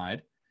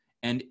outside,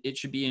 and it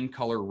should be in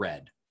color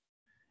red.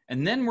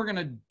 And then we're going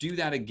to do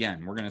that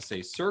again. We're going to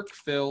say circ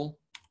fill,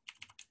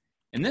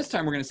 and this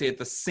time we're going to say at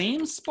the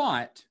same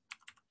spot,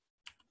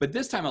 but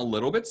this time a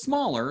little bit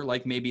smaller,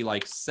 like maybe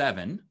like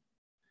 7.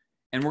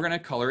 And we're going to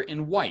color it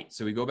in white.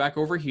 So we go back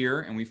over here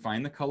and we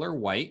find the color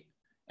white,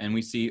 and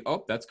we see,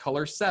 oh, that's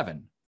color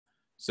 7.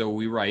 So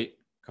we write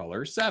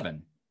color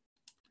 7.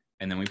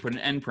 And then we put an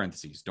end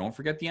parentheses. Don't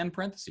forget the end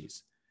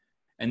parentheses.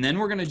 And then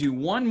we're going to do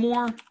one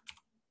more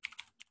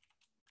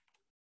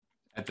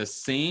at the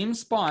same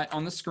spot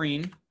on the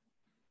screen.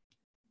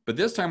 But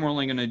this time we're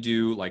only going to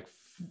do like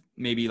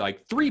maybe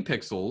like 3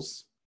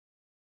 pixels.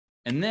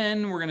 And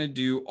then we're going to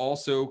do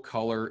also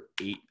color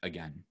 8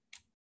 again.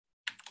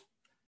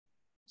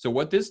 So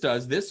what this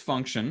does, this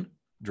function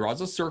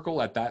draws a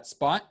circle at that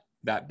spot,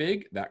 that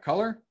big, that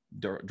color,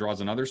 draws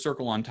another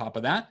circle on top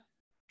of that,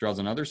 draws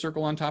another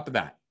circle on top of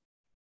that.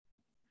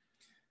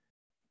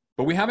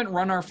 But we haven't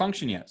run our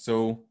function yet.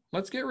 So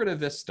let's get rid of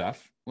this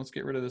stuff. Let's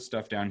get rid of this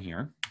stuff down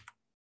here.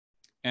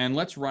 And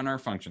let's run our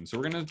function. So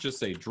we're going to just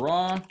say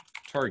draw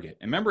target.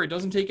 And remember, it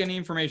doesn't take any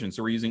information.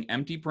 So we're using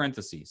empty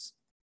parentheses.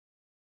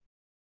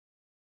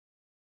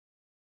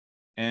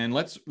 And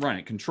let's run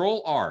it.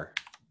 Control R.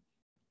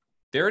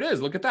 There it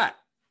is. Look at that.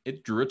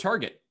 It drew a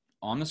target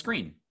on the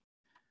screen.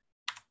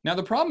 Now,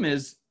 the problem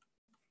is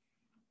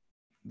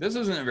this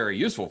isn't a very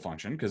useful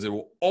function because it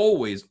will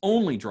always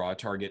only draw a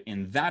target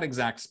in that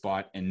exact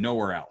spot and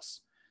nowhere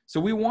else. So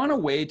we want a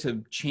way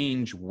to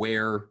change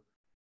where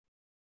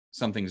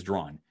something's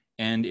drawn.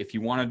 And if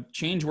you want to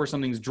change where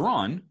something's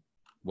drawn,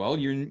 well,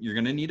 you're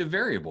going to need a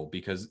variable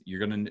because you're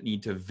going to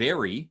need to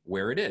vary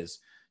where it is.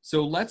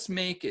 So let's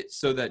make it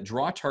so that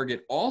draw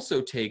target also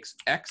takes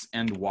X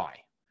and Y.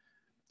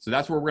 So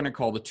that's what we're going to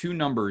call the two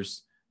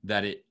numbers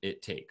that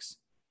it takes.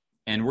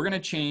 And we're going to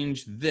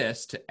change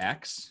this to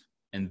X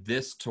and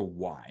this to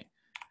Y.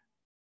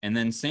 And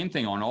then same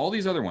thing on all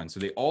these other ones. So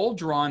they all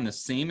draw in the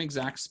same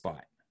exact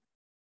spot.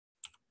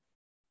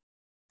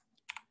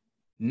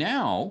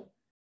 Now,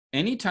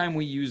 anytime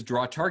we use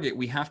draw target,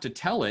 we have to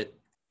tell it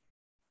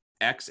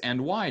X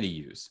and Y to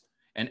use.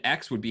 And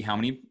X would be how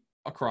many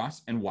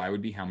across and Y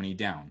would be how many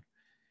down.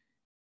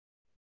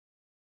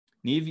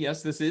 Neve,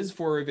 yes, this is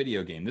for a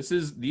video game.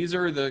 These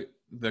are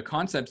the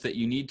concepts that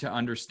you need to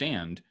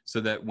understand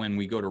so that when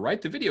we go to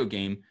write the video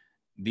game,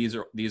 these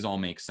all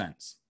make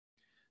sense.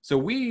 So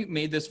we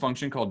made this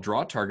function called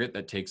draw target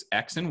that takes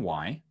X and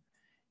Y,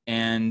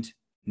 and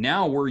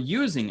now we're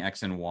using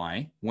X and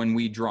Y when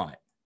we draw it.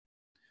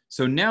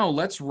 So now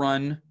let's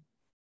run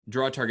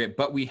draw target,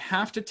 but we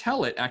have to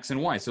tell it X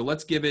and Y. So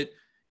let's give it,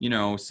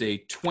 say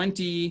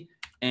 20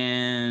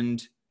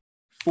 and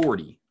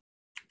 40.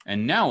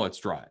 And now let's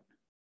draw it.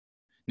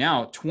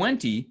 Now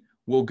 20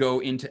 will go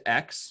into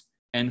X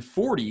and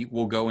 40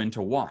 will go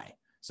into Y.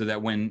 So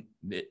that when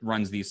it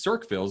runs these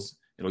circ fills,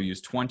 it'll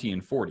use 20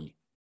 and 40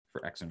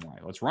 for X and Y.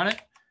 Let's run it.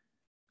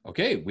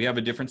 Okay, we have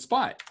a different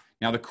spot.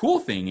 Now the cool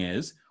thing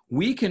is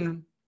we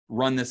can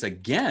run this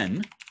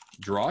again,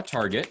 draw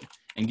target,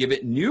 and give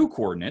it new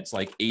coordinates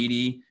like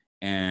 80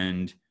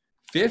 and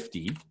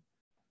 50.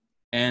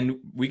 And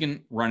we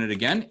can run it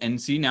again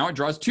and see now it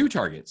draws 2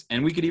 targets.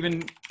 And we could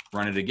even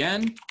run it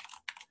again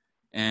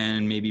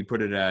and maybe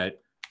put it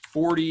at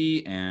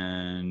 40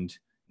 and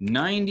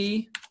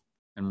 90.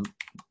 And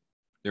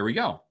there we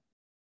go.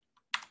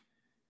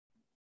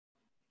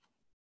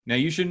 Now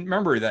you should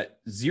remember that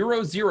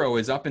 0, 0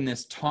 is up in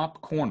this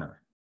top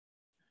corner.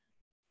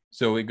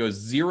 So it goes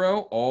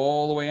 0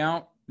 all the way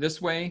out this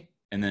way,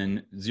 and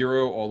then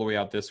 0 all the way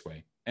out this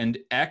way. And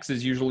X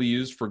is usually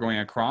used for going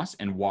across,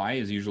 and Y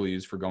is usually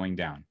used for going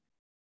down.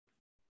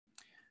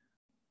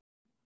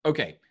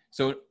 Okay,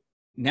 so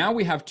now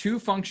we have 2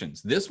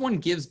 functions. This one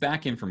gives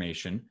back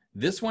information.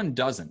 This one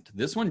doesn't.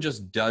 This one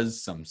just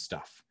does some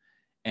stuff.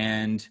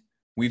 And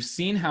we've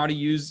seen how to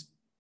use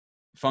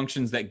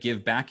functions that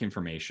give back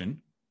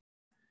information.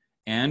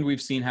 And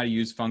we've seen how to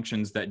use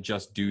functions that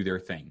just do their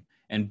thing.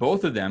 And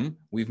both of them,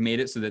 we've made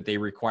it so that they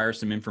require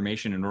some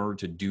information in order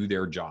to do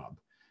their job.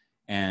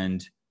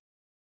 And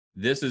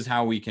this is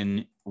how we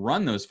can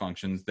run those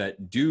functions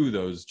that do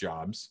those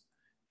jobs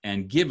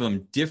and give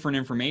them different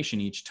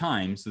information each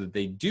time so that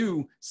they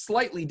do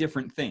slightly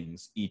different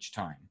things each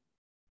time.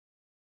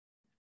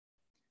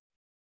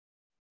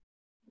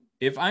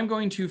 If I'm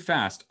going too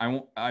fast,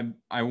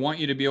 I want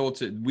you to be able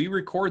to, we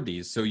record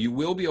these, so you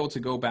will be able to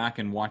go back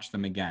and watch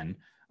them again.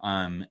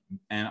 And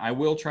I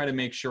will try to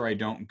make sure I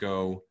don't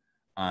go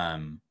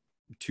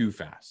too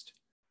fast.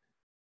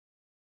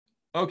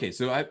 Okay,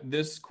 so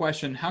this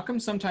question, how come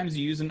sometimes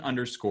you use an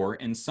underscore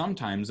and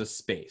sometimes a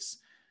space?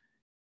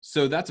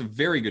 So that's a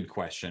very good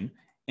question.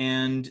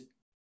 And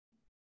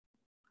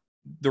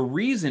the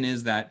reason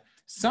is that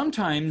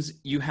sometimes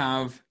you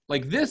have,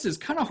 like this is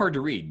kind of hard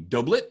to read.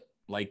 Doublet,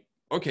 like,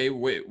 okay,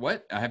 wait,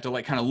 what? I have to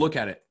like kind of look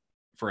at it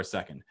for a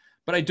second.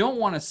 But I don't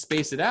want to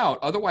space it out.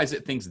 Otherwise,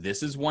 it thinks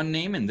this is one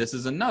name and this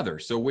is another.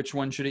 So which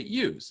one should it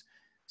use?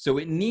 So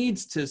it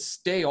needs to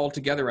stay all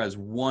together as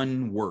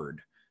one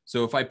word.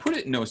 So if I put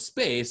it no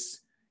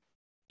space,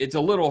 it's a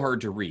little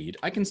hard to read.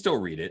 I can still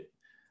read it.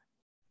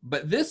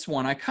 But this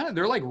one,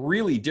 they're like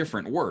really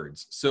different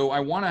words. So I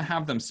want to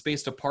have them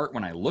spaced apart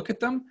when I look at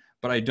them,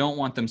 but I don't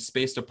want them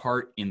spaced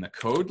apart in the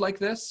code like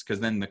this,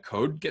 because then the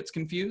code gets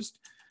confused.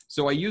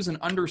 So I use an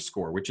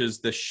underscore, which is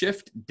the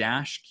shift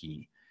dash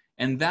key.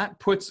 And that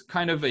puts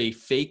kind of a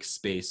fake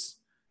space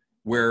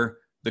where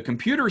the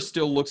computer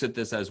still looks at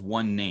this as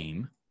one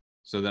name,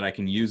 so that I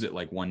can use it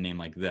like one name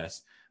like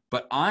this.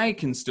 But I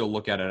can still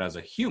look at it as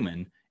a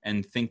human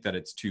and think that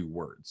it's two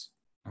words.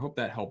 I hope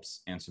that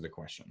helps answer the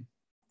question.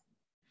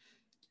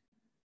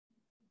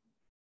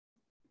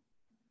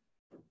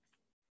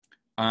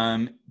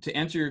 To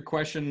answer your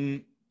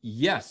question,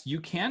 yes, you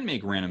can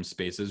make random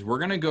spaces. We're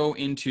going to go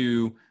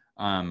into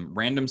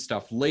random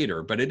stuff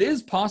later, but it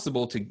is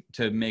possible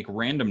to make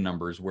random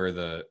numbers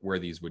where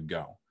these would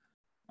go.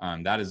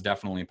 That is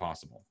definitely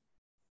possible.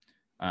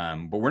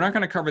 But we're not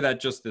going to cover that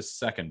just this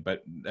second,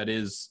 but that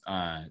is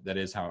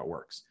how it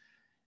works.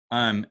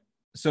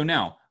 So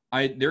now,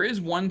 there is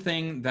one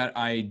thing that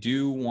I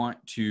do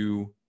want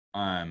to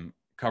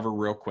cover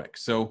real quick.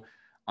 So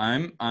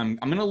I'm going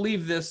to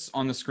leave this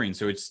on the screen,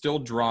 so it still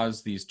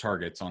draws these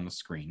targets on the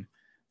screen,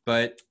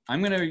 but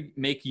I'm going to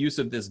make use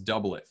of this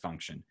doublet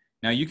function.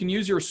 Now you can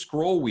use your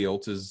scroll wheel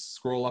to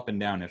scroll up and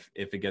down if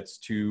it gets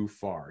too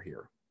far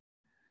here.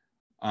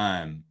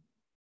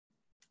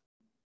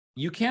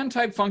 You can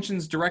type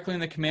functions directly in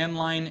the command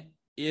line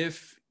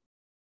if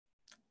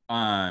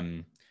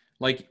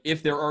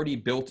they're already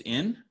built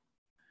in.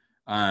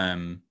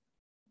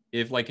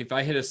 If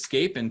I hit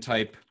escape and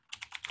type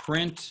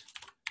print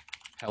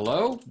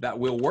hello, that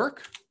will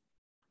work.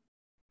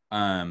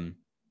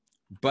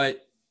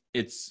 But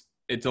it's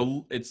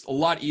a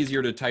lot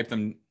easier to type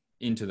them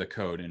into the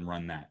code and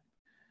run that.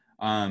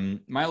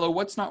 Milo,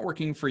 what's not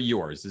working for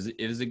yours?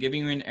 Is it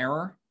giving you an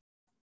error?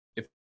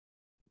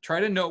 Try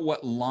to note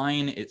what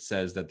line it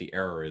says that the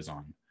error is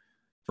on.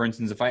 For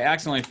instance, if I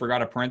accidentally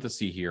forgot a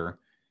parenthesis here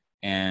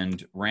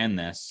and ran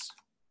this,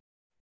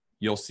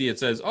 you'll see it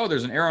says, oh,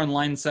 there's an error on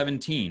line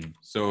 17.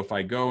 So if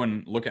I go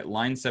and look at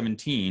line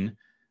 17,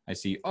 I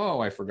see,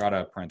 oh, I forgot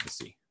a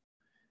parenthesis.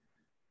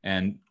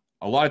 And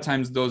a lot of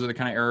times those are the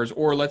kind of errors.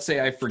 Or let's say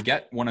I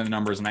forget one of the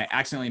numbers and I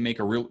accidentally make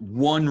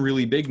one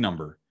really big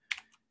number.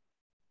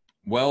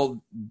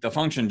 Well, the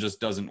function just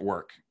doesn't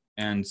work.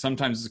 And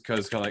sometimes it's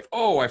because like,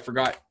 oh, I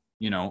forgot,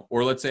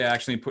 or let's say I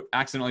actually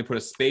accidentally put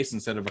a space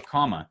instead of a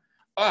comma.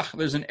 Ugh,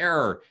 there's an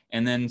error.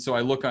 And then so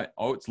I look at,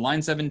 oh, it's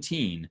line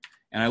 17.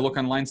 And I look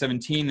on line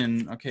 17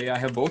 and, okay, I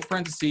have both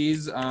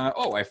parentheses.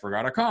 Oh, I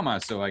forgot a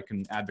comma. So I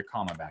can add the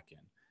comma back in.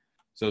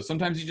 So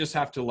sometimes you just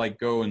have to like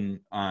go and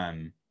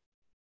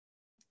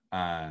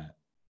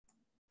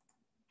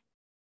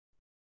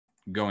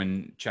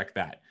check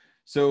that.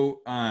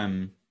 So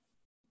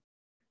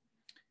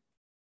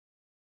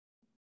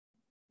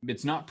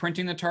it's not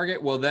printing the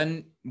target. Well,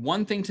 then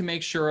one thing to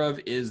make sure of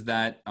is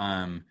that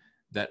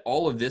that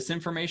all of this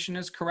information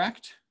is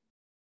correct,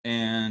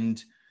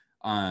 and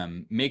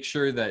make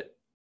sure that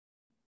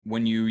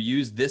when you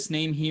use this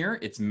name here,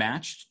 it's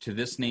matched to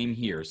this name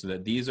here, so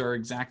that these are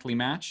exactly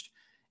matched.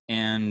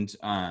 And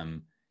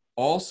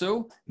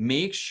also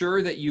make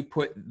sure that you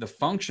put the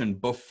function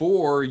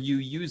before you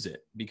use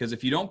it, because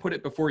if you don't put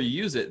it before you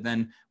use it,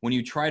 then when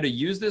you try to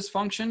use this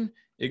function,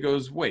 it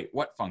goes, wait,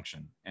 what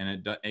function?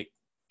 And it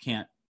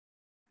can't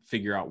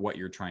figure out what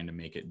you're trying to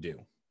make it do.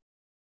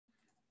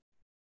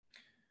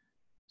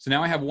 So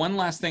now I have one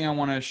last thing I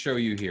want to show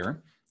you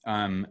here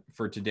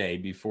for today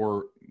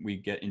before we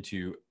get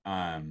into,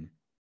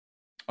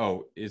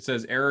 oh, it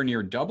says error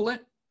near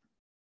doublet.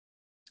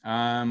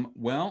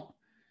 Well,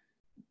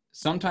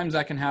 sometimes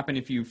that can happen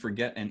if you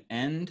forget an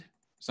end.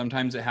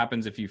 Sometimes it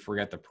happens if you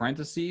forget the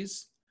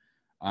parentheses.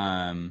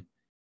 Sometimes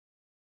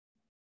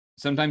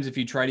if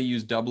you try to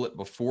use doublet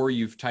before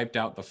you've typed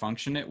out the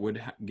function, it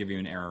would give you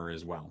an error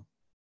as well.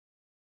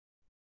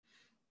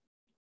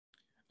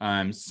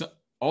 So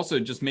also,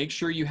 just make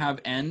sure you have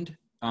end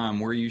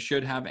where you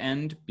should have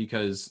end,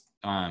 because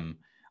I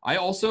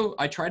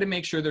try to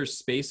make sure there's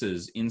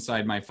spaces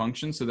inside my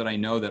function so that I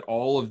know that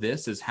all of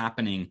this is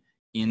happening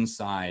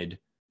inside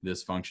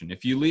this function.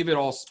 If you leave it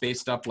all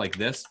spaced up like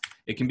this,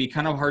 it can be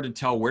kind of hard to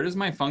tell, where does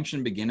my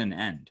function begin and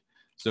end?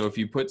 So if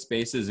you put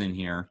spaces in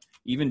here,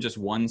 even just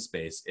one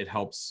space, it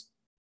helps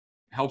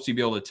you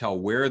be able to tell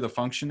where the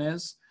function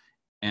is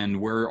and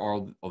where are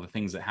all the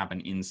things that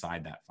happen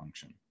inside that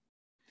function.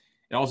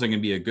 It also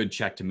can be a good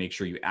check to make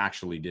sure you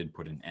actually did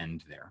put an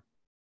end there.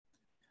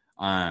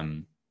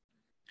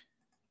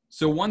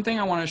 So one thing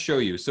I want to show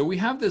you, so we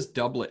have this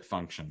doublet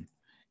function,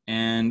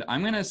 and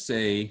I'm going to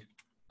say,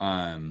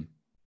 oops,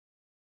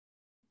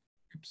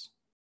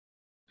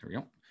 there we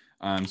go.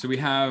 So we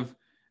have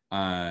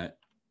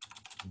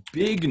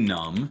big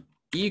num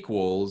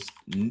equals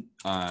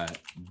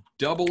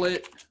double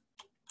it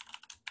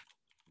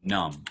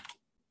num.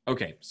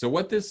 Okay, so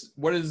what is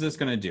this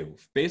going to do?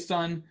 Based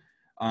on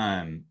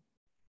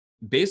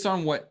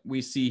what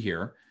we see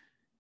here,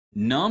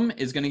 num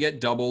is going to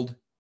get doubled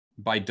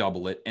by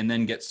double it and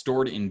then get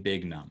stored in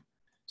big num.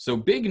 So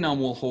big num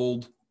will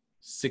hold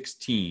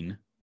 16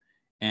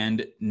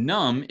 and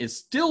num is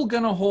still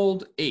going to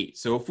hold 8.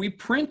 So if we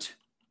print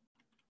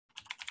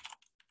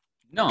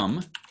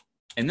num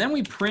and then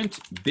we print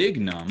big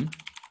num,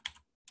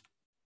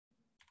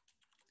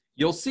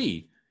 you'll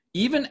see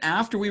even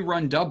after we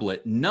run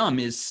doublet, num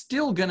is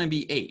still going to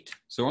be 8.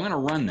 So I'm going to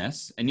run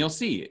this and you'll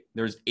see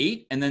there's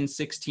 8 and then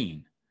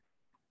 16.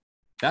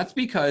 That's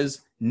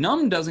because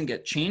num doesn't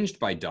get changed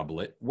by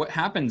doublet. What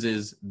happens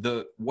is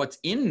what's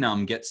in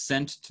num gets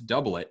sent to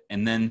doublet,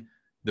 and then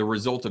the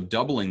result of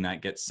doubling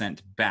that gets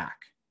sent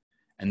back.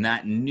 And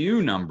that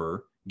new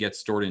number gets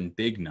stored in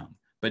big num.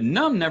 But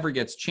num never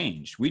gets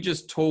changed. We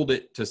just told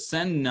it to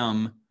send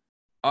num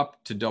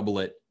up to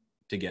doublet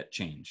to get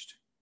changed,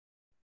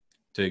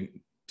 to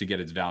get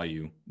its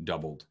value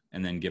doubled,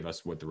 and then give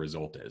us what the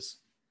result is.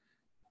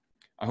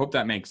 I hope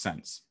that makes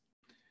sense.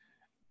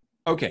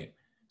 Okay,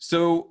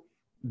 so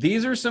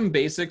these are some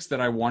basics that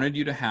I wanted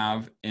you to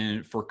have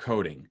for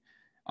coding.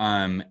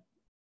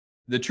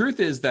 The truth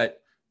is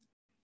that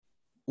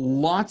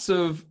lots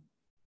of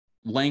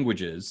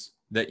languages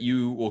that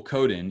you will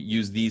code in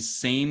use these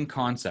same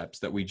concepts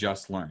that we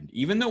just learned.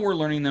 Even though we're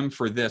learning them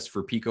for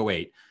Pico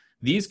 8,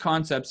 these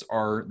concepts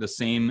are the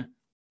same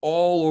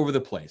all over the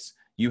place.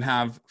 You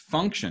have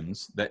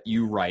functions that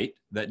you write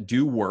that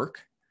do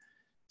work.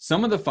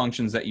 Some of the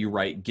functions that you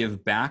write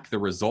give back the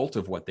result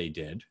of what they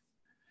did.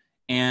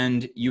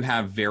 And you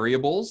have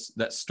variables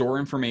that store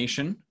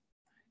information.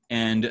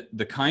 And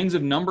the kinds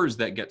of numbers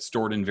that get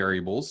stored in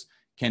variables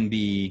can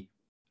be,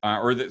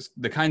 or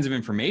the kinds of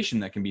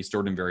information that can be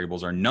stored in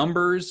variables are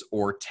numbers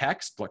or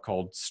text,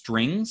 called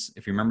strings,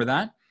 if you remember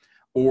that.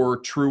 Or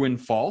true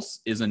and false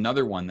is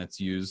another one that's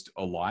used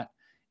a lot.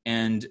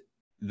 And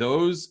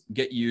those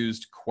get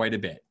used quite a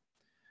bit.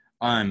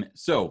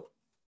 So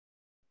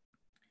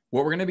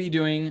what we're going to be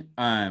doing,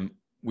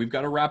 we've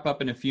got to wrap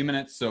up in a few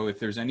minutes. So if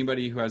there's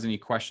anybody who has any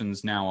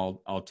questions now,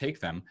 I'll take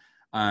them.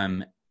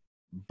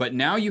 But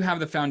now you have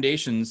the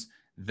foundations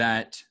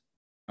that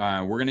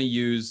we're going to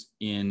use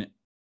in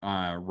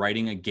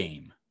writing a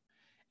game.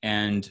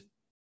 And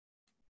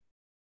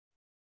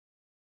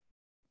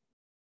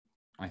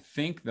I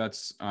think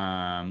that's,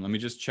 let me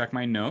just check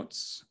my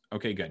notes.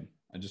 Okay, good.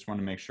 I just want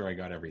to make sure I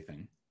got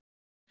everything.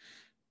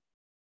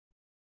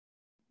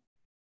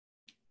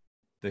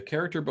 The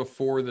character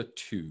before the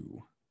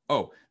 2.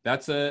 Oh,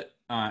 that's a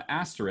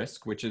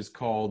asterisk, which is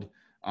called,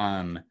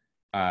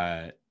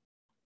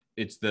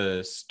 it's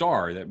the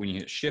star that when you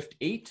hit Shift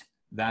 8,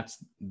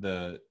 that's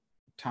the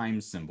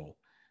time symbol.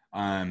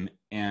 And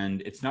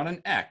it's not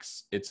an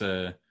X, it's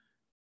a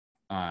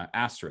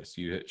asterisk.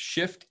 You hit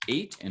Shift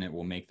 8 and it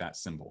will make that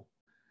symbol.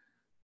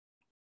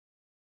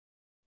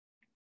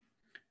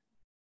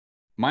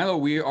 Milo,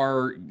 we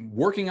are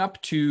working up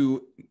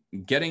to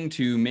getting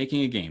to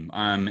making a game.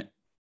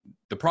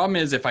 The problem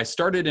is if I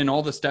started in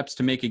all the steps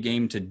to make a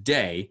game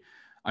today,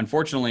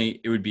 unfortunately,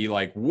 it would be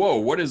like, whoa,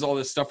 what is all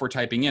this stuff we're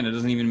typing in? It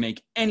doesn't even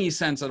make any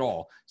sense at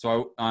all.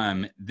 So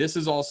this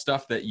is all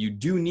stuff that you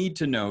do need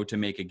to know to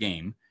make a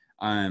game.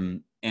 So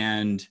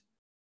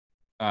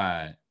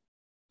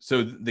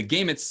the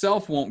game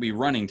itself won't be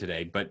running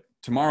today, but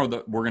tomorrow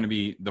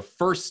the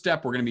first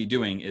step we're going to be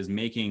doing is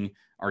making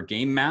our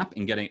game map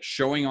and getting it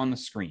showing on the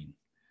screen.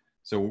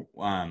 So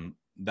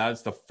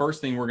that's the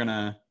first thing we're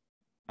going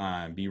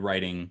to be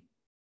writing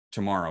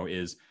tomorrow,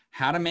 is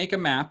how to make a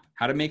map,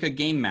 how to make a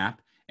game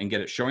map and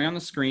get it showing on the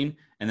screen.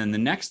 And then the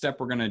next step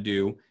we're going to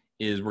do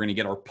is we're going to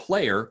get our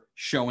player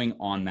showing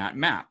on that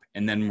map.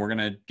 And then we're going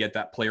to get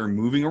that player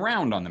moving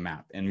around on the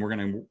map, and we're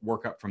going to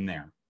work up from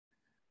there.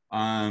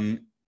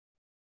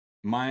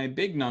 My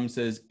big num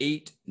says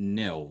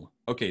 8-0.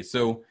 Okay,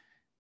 so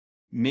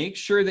make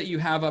sure that you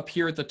have up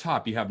here at the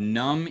top, you have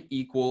num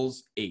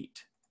equals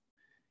 8.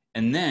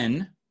 And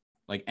then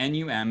like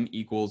num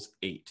equals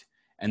 8.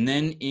 And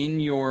then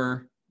in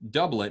your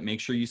doublet,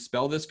 make sure you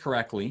spell this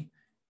correctly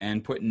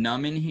and put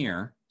num in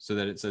here so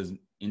that it says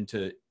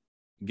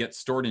get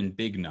stored in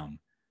big num.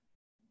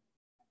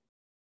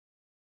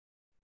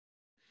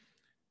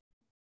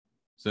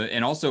 So,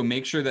 and also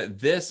make sure that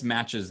this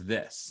matches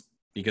this,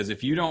 because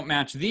if you don't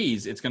match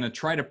these, it's going to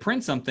try to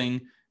print something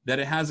that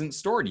it hasn't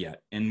stored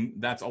yet. And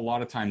that's a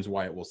lot of times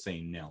why it will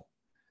say nil.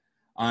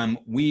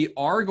 We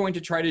are going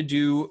to try to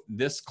do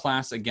this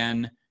class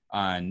again,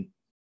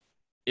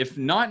 if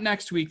not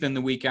next week, then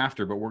the week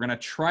after, but we're going to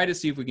try to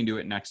see if we can do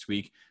it next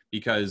week,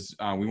 because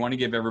we want to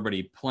give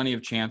everybody plenty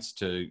of chance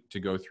to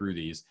go through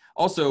these.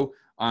 Also,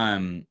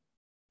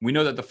 we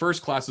know that the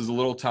first class is a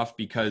little tough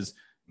because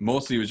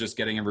mostly it was just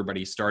getting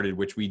everybody started,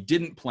 which we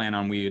didn't plan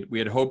on. We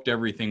had hoped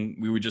everything,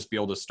 we would just be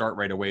able to start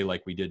right away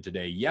like we did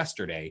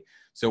yesterday.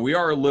 So we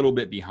are a little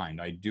bit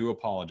behind. I do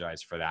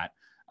apologize for that.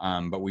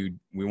 But we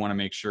want to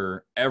make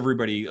sure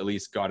everybody at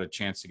least got a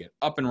chance to get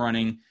up and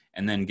running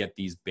and then get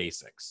these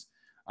basics.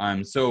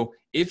 So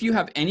if you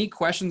have any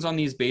questions on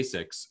these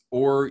basics,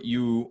 or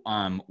you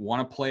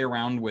want to play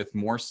around with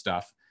more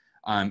stuff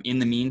in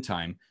the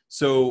meantime,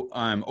 so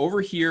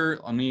over here,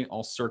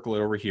 I'll circle it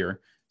over here.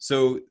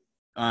 So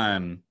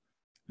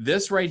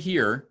this right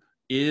here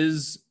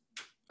is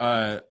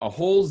a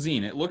whole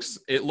zine. It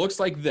looks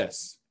like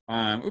this.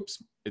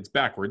 Oops, it's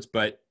backwards,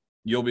 but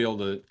you'll be able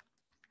to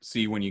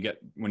see when you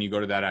go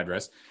to that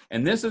address.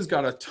 And this has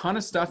got a ton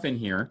of stuff in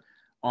here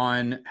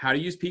on how to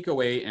use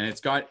Pico 8, and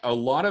it's got a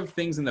lot of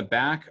things in the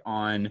back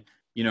on,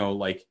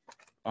 like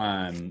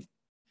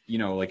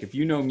if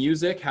you know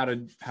music, how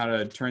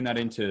to turn that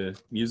into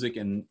music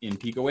in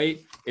Pico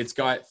 8. It's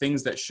got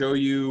things that show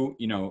you,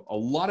 a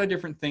lot of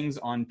different things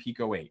on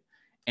Pico 8.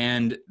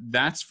 And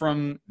that's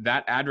from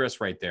that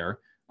address right there.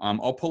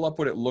 I'll pull up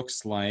what it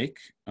looks like.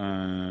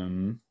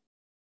 Here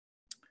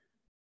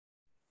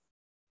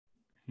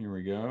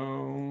we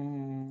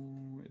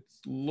go. It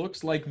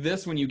looks like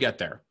this when you get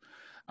there.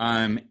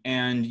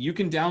 And you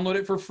can download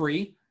it for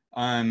free.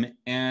 And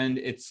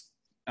it's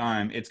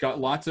got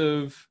lots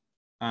of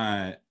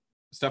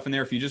stuff in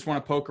there. If you just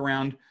want to poke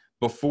around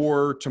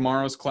before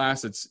tomorrow's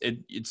class,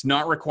 it's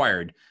not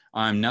required.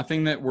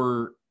 Nothing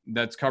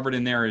that's covered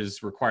in there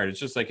is required. It's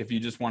just like if you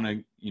just want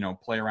to,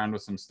 play around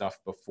with some stuff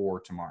before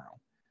tomorrow.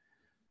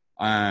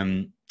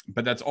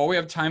 But that's all we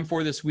have time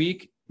for this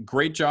week.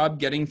 Great job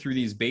getting through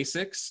these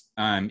basics.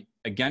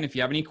 Again, if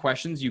you have any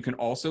questions, you can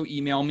also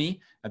email me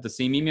at the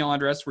same email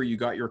address where you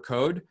got your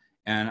code,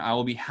 and I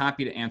will be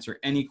happy to answer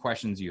any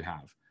questions you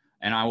have.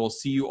 And I will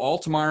see you all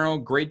tomorrow.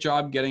 Great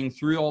job getting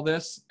through all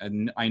this.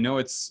 And I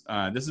know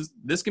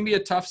this can be a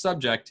tough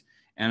subject,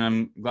 and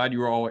I'm glad you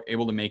were all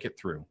able to make it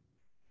through.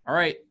 All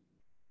right.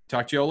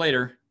 Talk to you all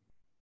later.